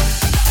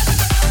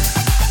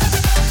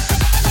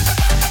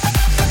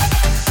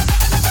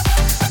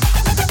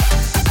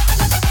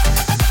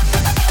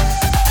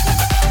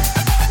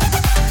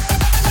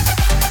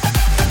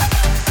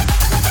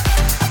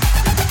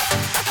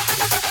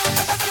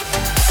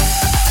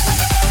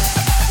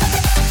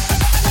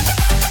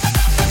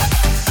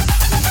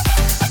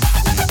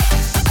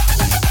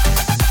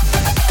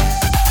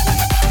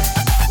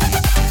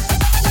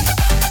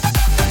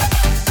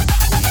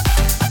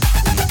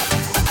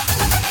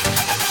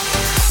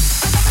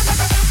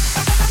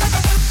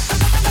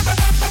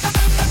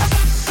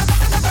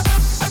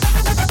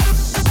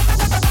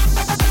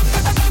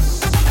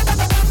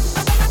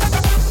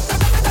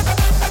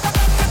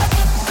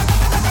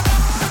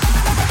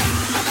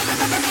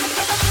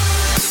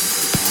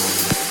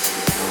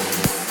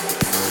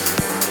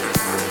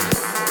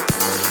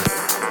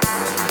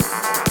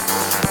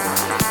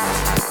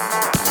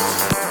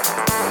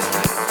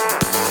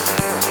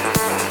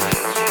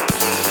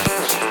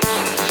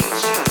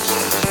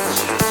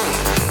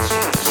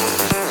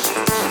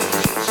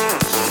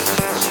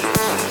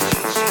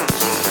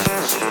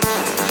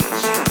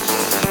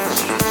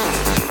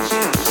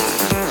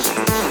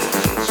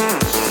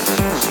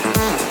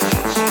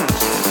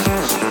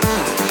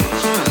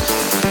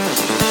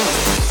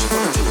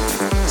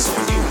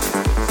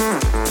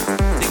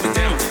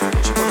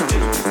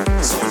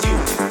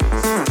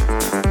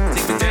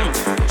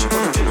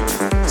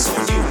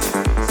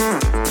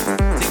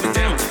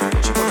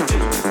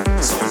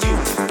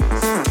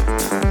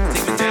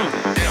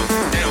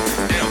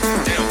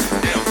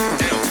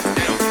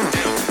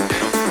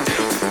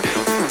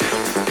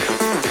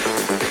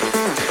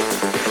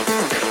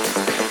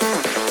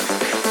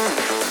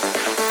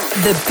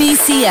 The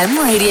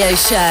BCM Radio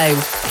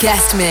Show.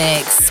 Guest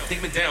mix. Take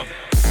me down.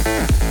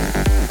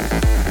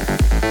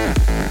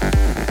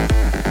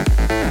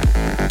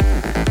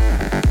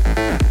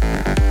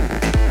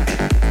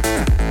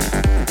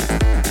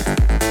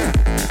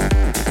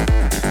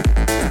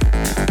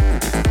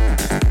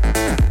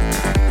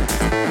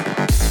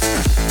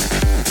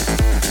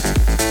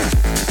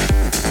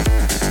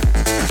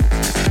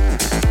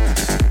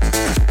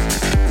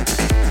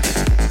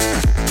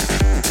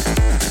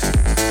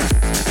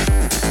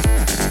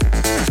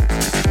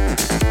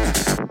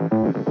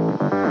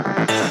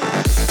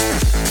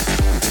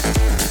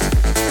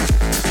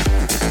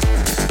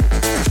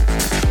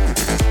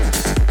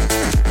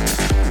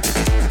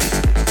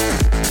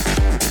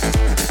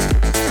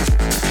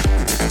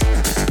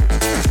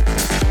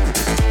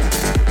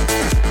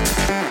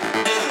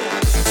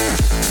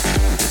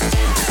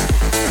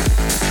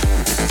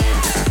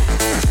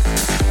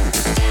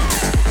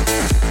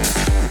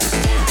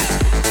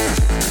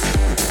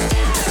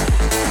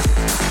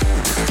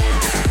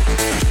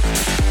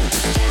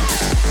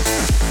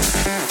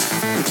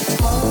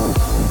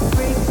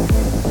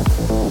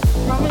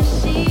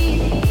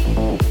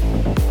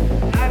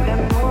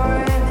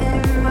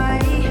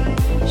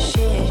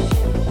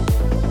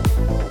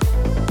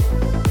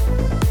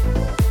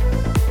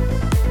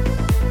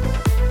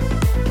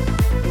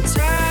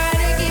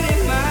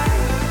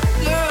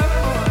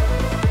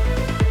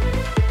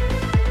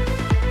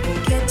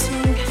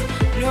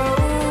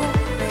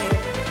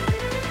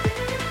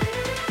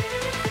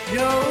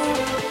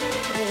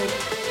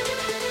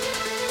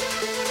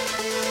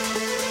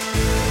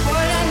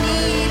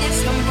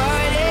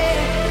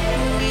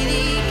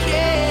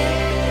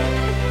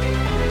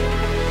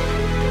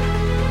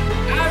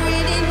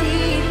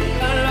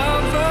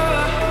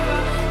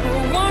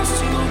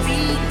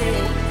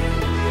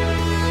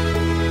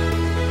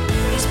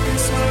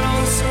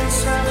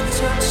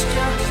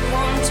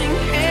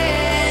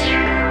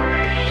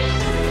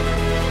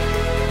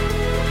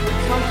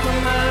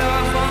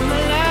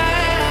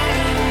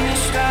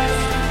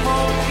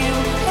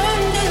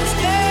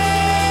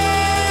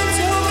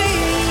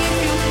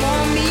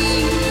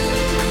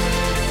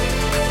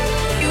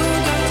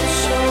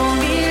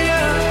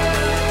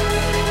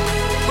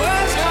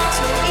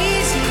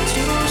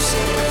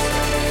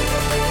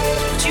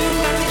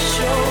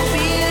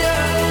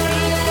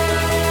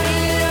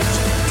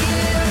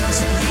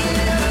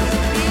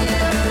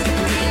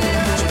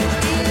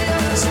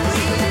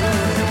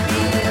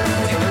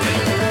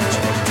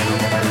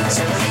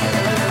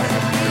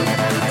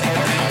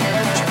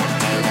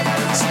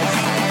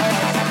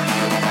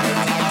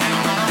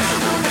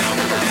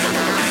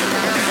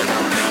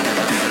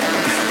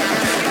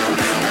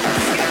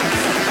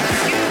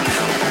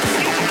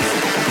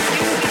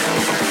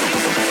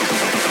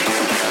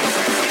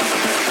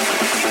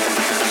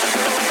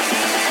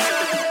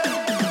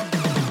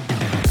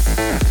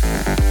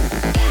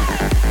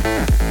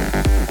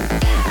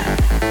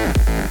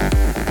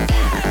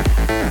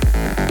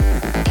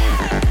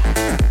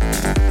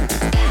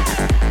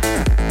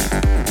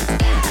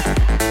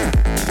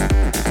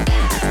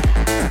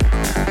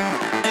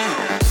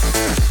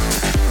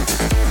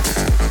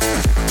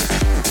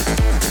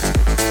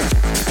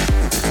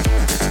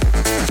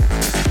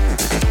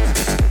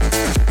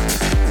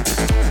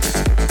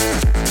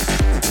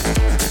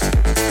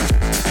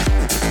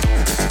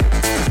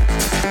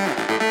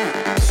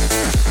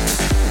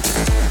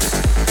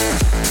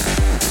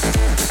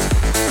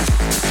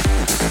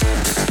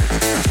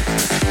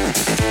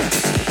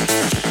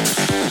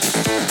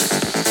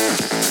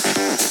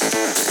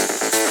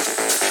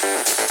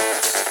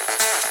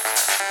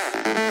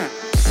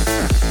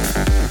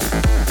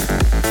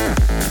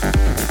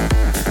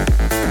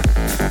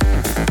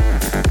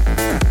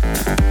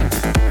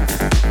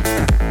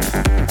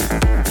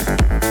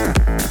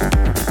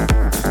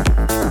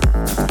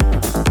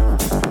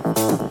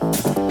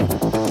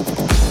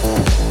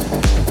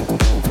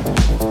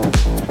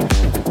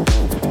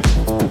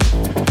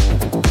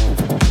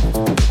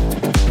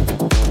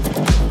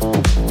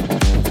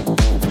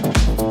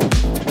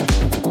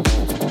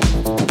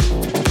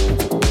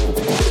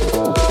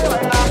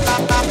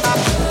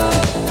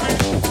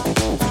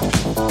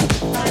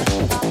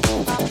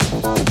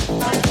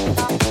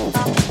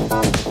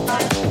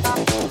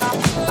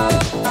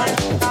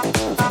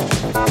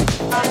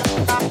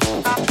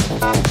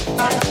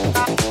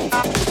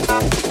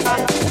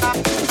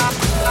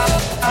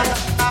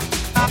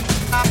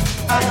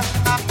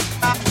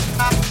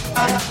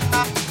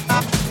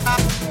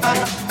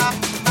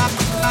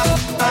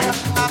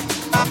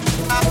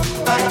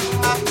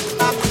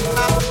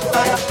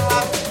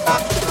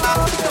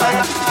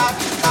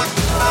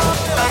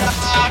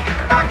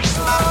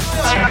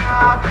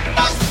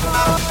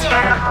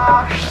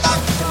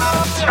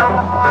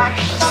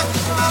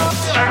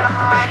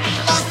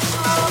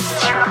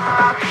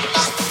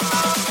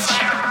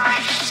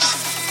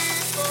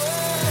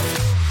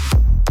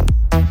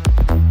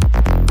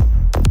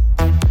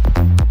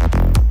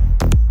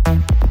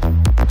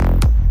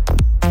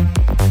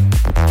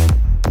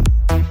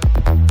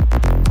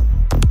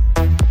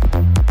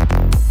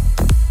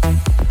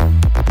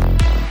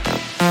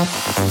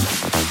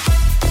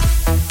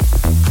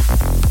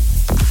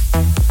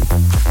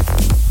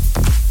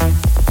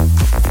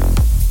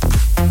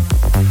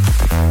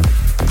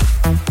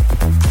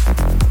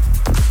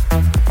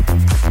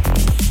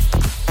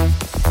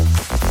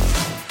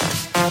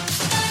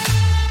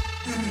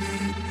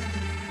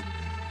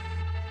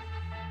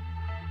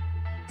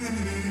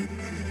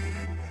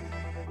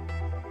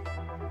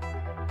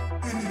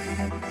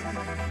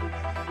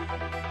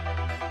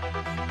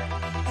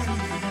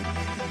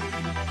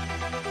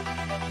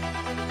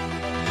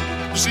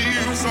 She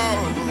was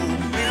all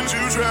into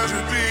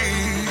tragedy,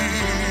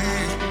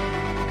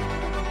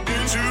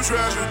 into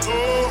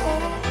tragedy.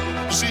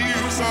 She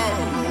was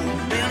all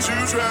into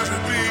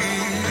tragedy,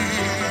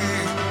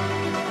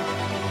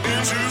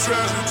 into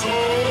tragedy.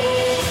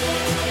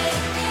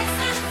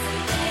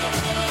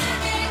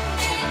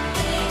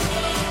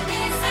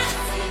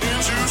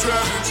 Into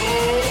tragedy.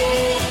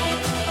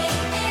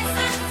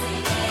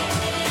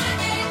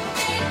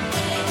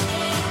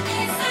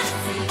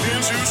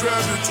 Into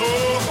tragedy.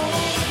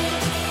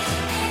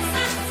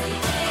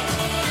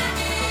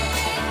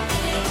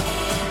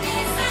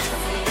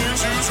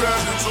 Into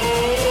tragedy.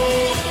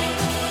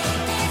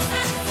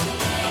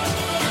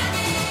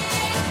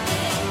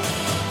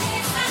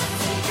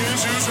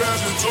 Into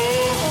tragedy.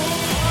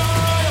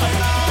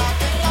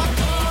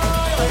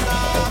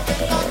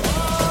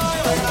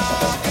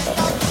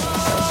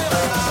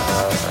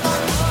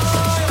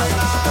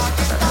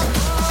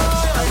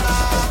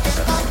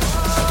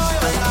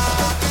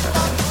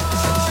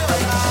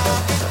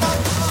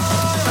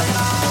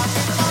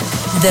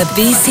 The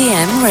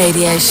BCM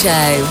Radio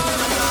Show.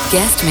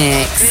 Guest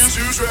Mix.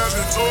 Into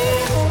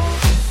tragedy.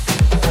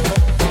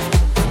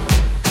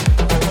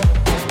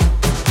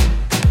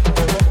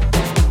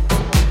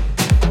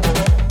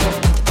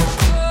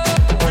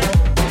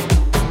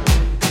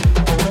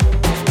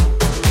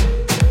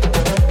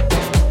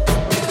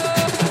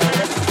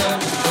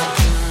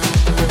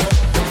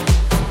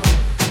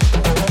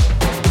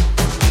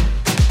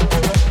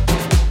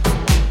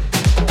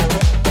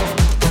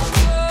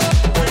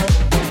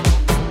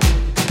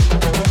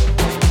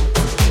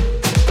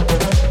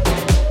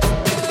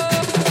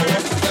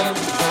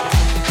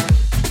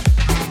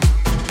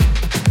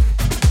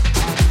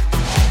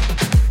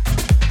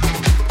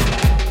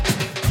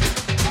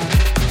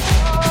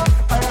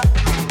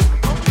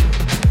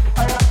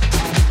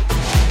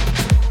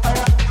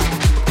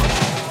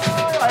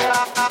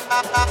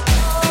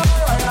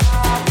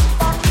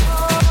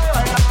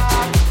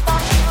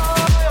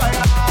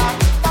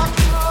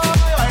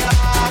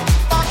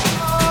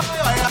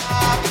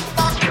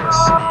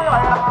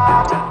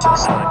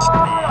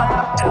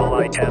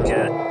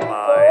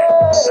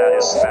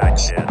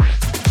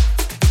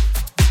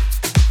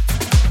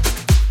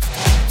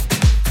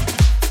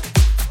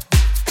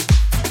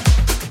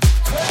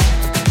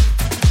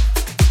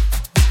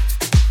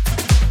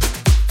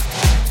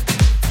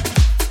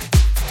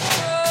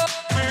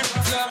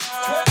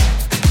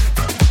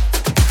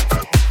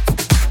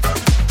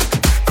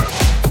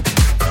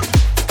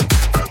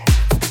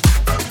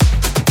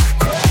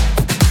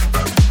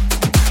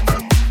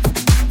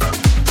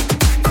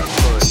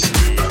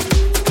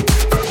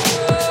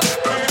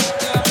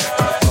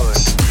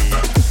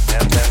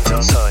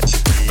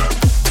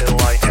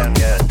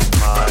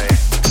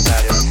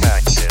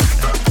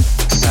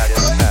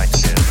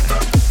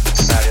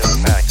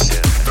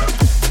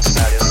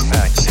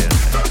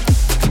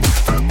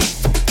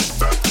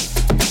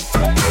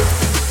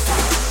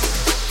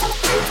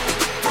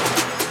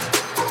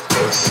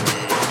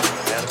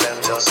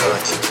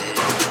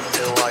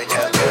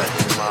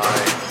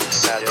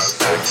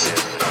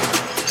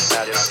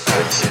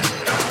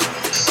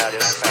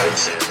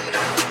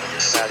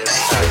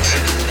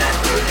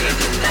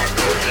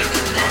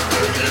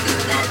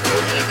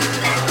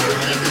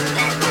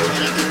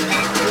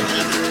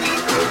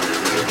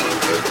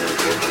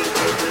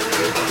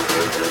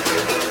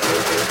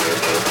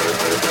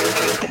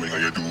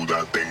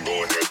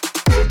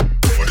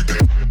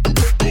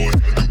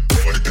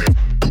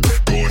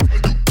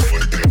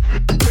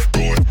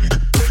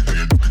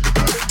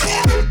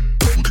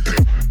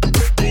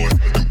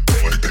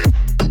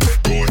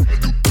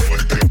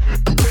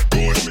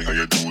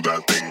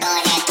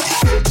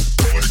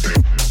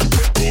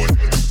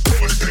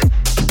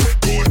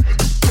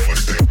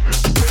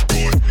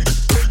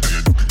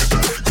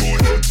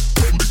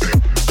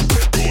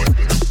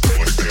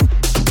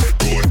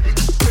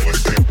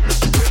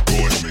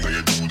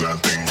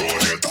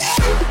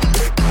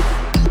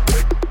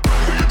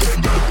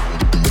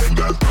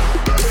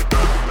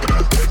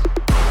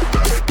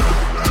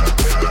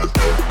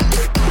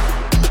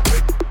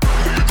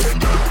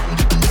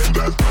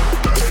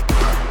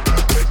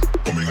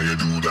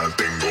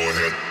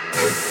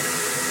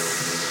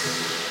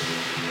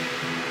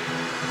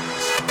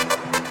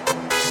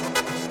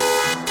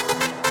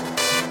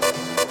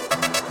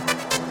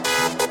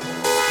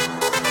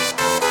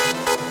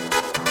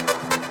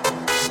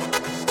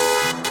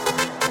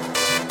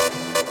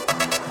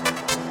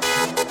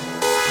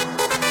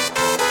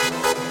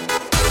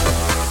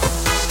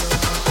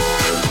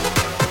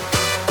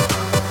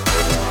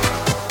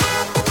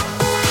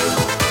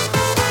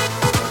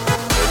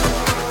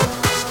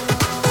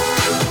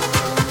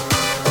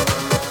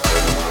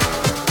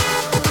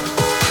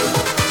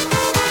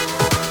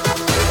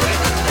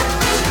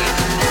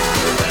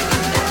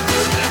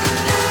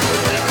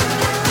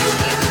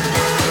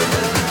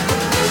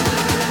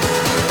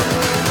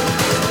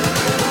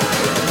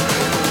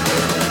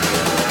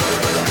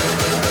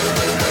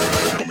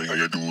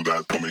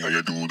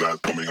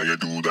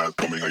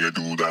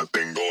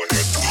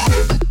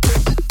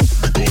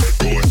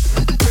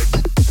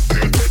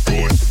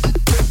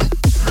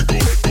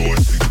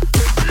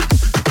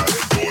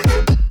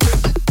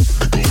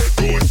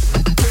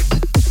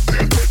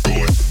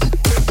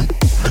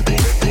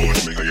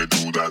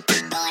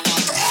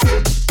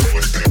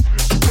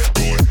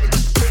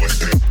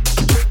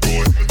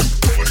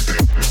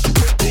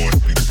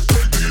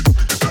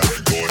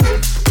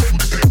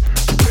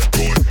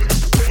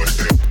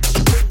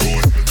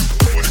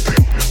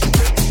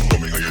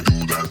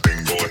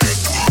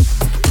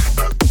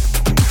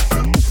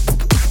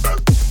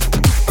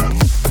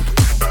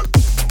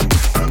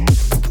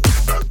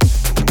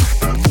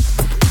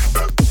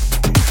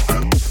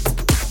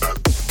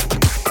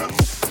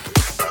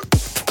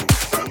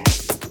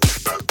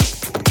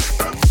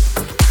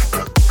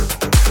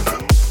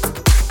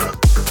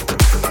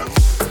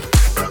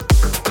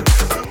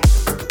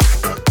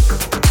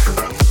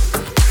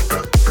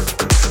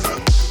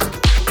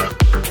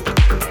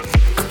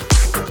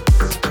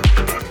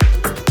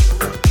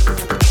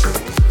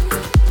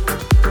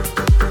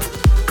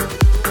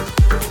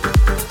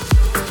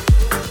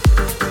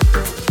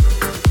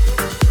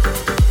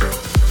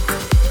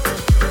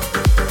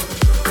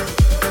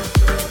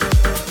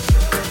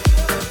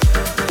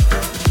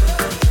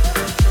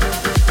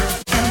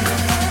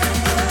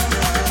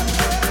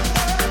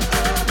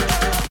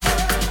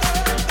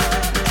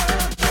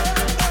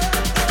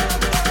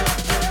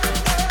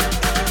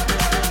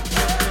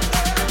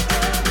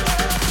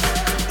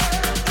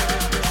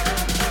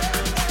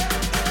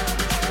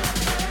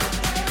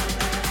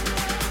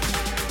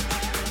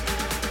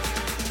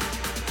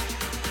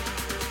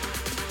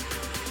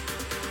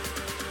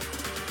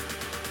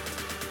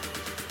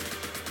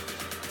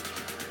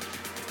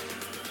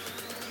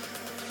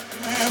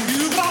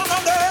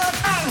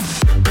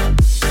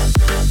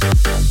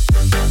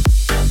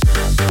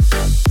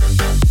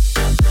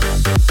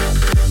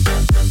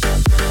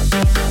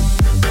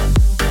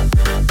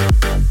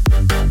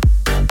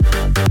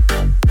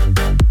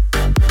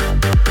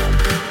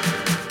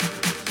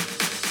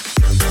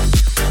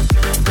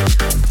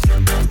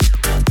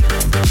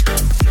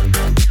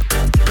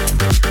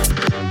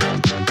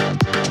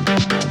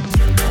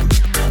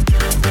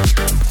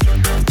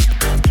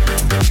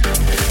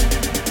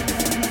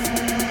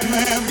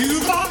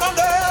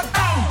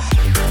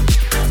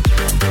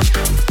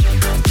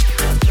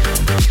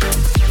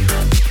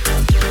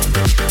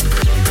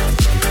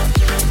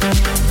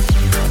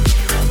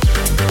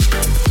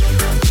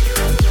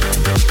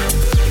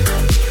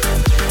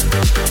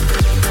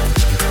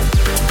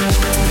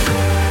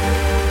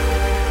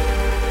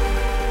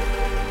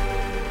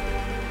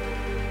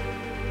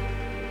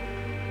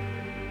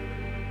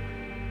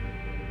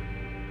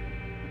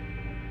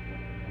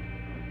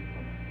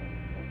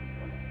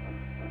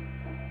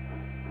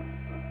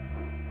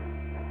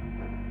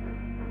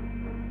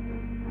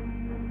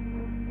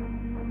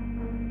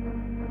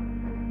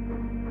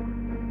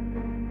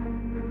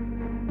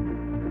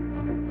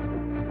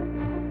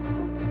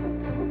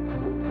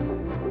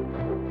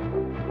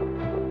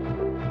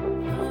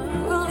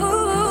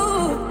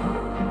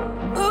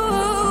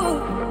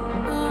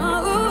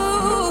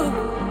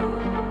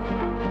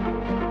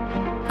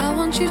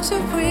 You to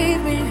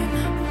breathe me.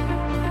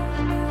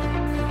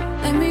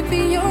 Let me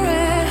be your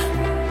air.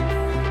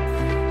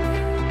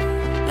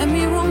 Let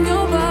me roam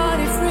your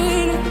body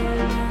free.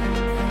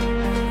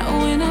 No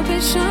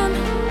inhibition,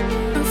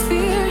 no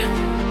fear.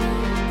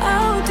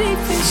 How deep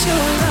is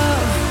your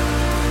love?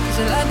 Is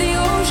it like the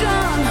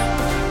ocean?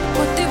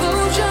 What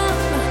devotion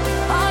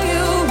are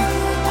you?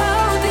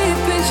 How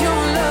deep is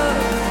your love?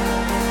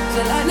 Is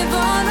it like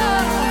Nirvana?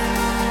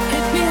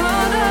 Hit me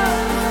harder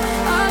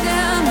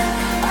again.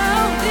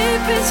 How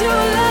deep is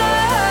your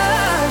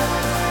love?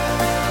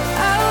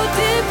 How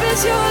deep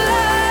is your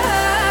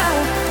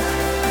love?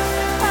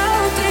 How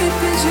deep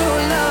is your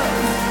love?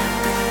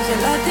 Is it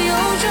like the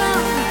ocean?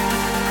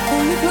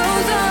 Pull me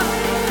closer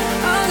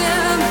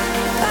again.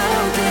 How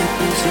deep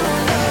is your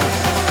love?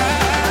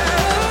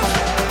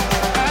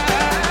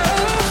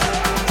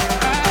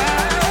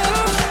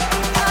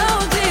 How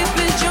deep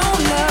is your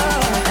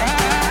love?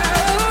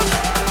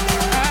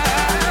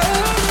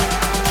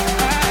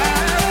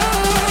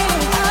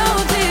 How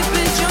deep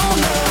is your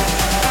love?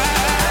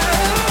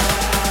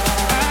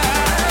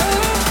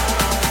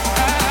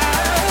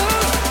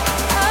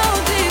 How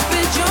deep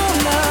is your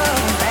love?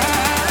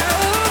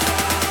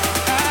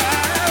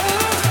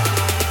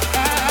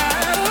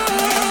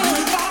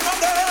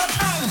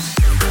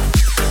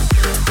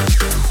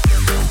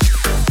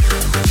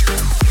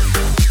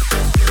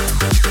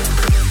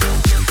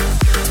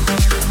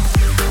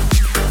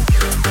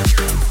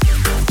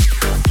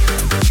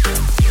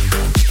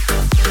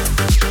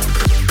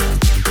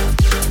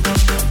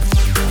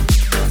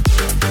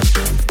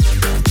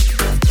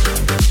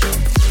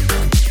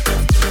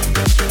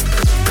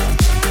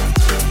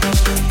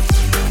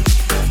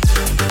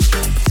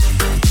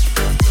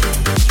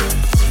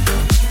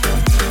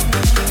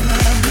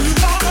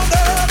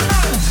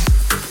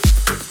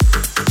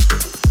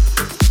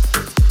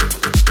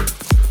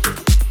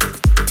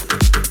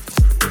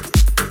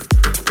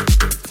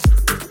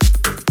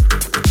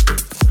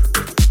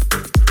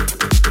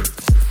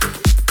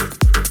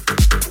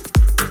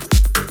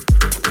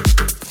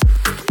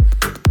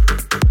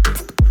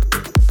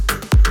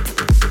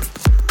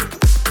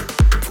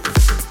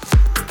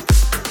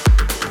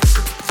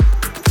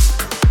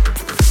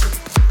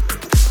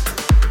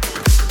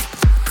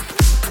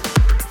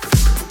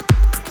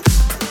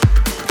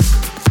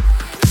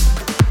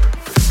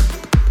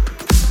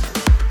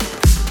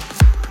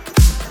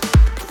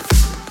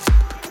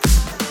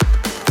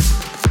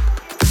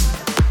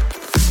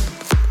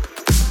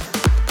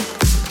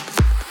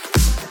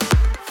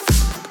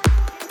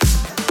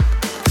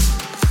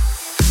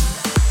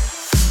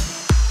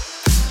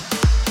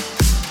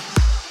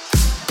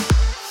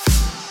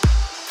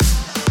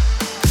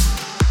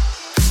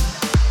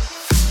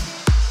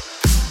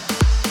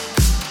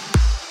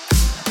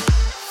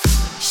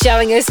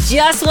 Showing us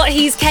just what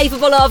he's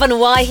capable of and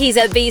why he's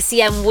at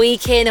BCM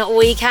week in,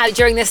 week out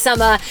during the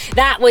summer.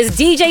 That was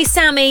DJ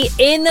Sammy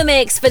in the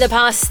mix for the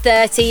past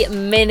 30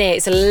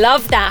 minutes.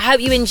 Love that.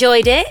 Hope you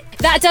enjoyed it.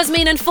 That does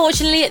mean,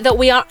 unfortunately, that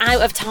we are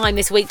out of time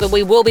this week, but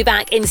we will be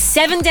back in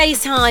 7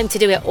 days' time to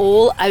do it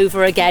all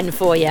over again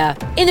for you.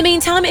 In the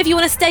meantime, if you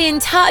want to stay in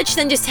touch,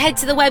 then just head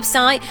to the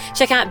website,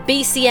 check out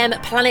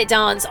BCM Planet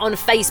Dance on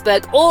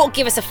Facebook, or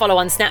give us a follow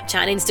on Snapchat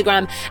and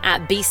Instagram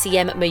at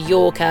BCM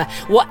Mallorca.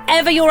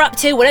 Whatever you're up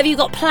to, whatever you've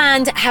got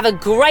planned, have a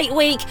great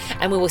week,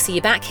 and we will see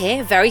you back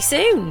here very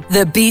soon.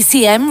 The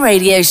BCM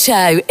Radio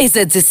Show is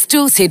a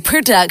Distorted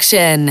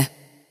production.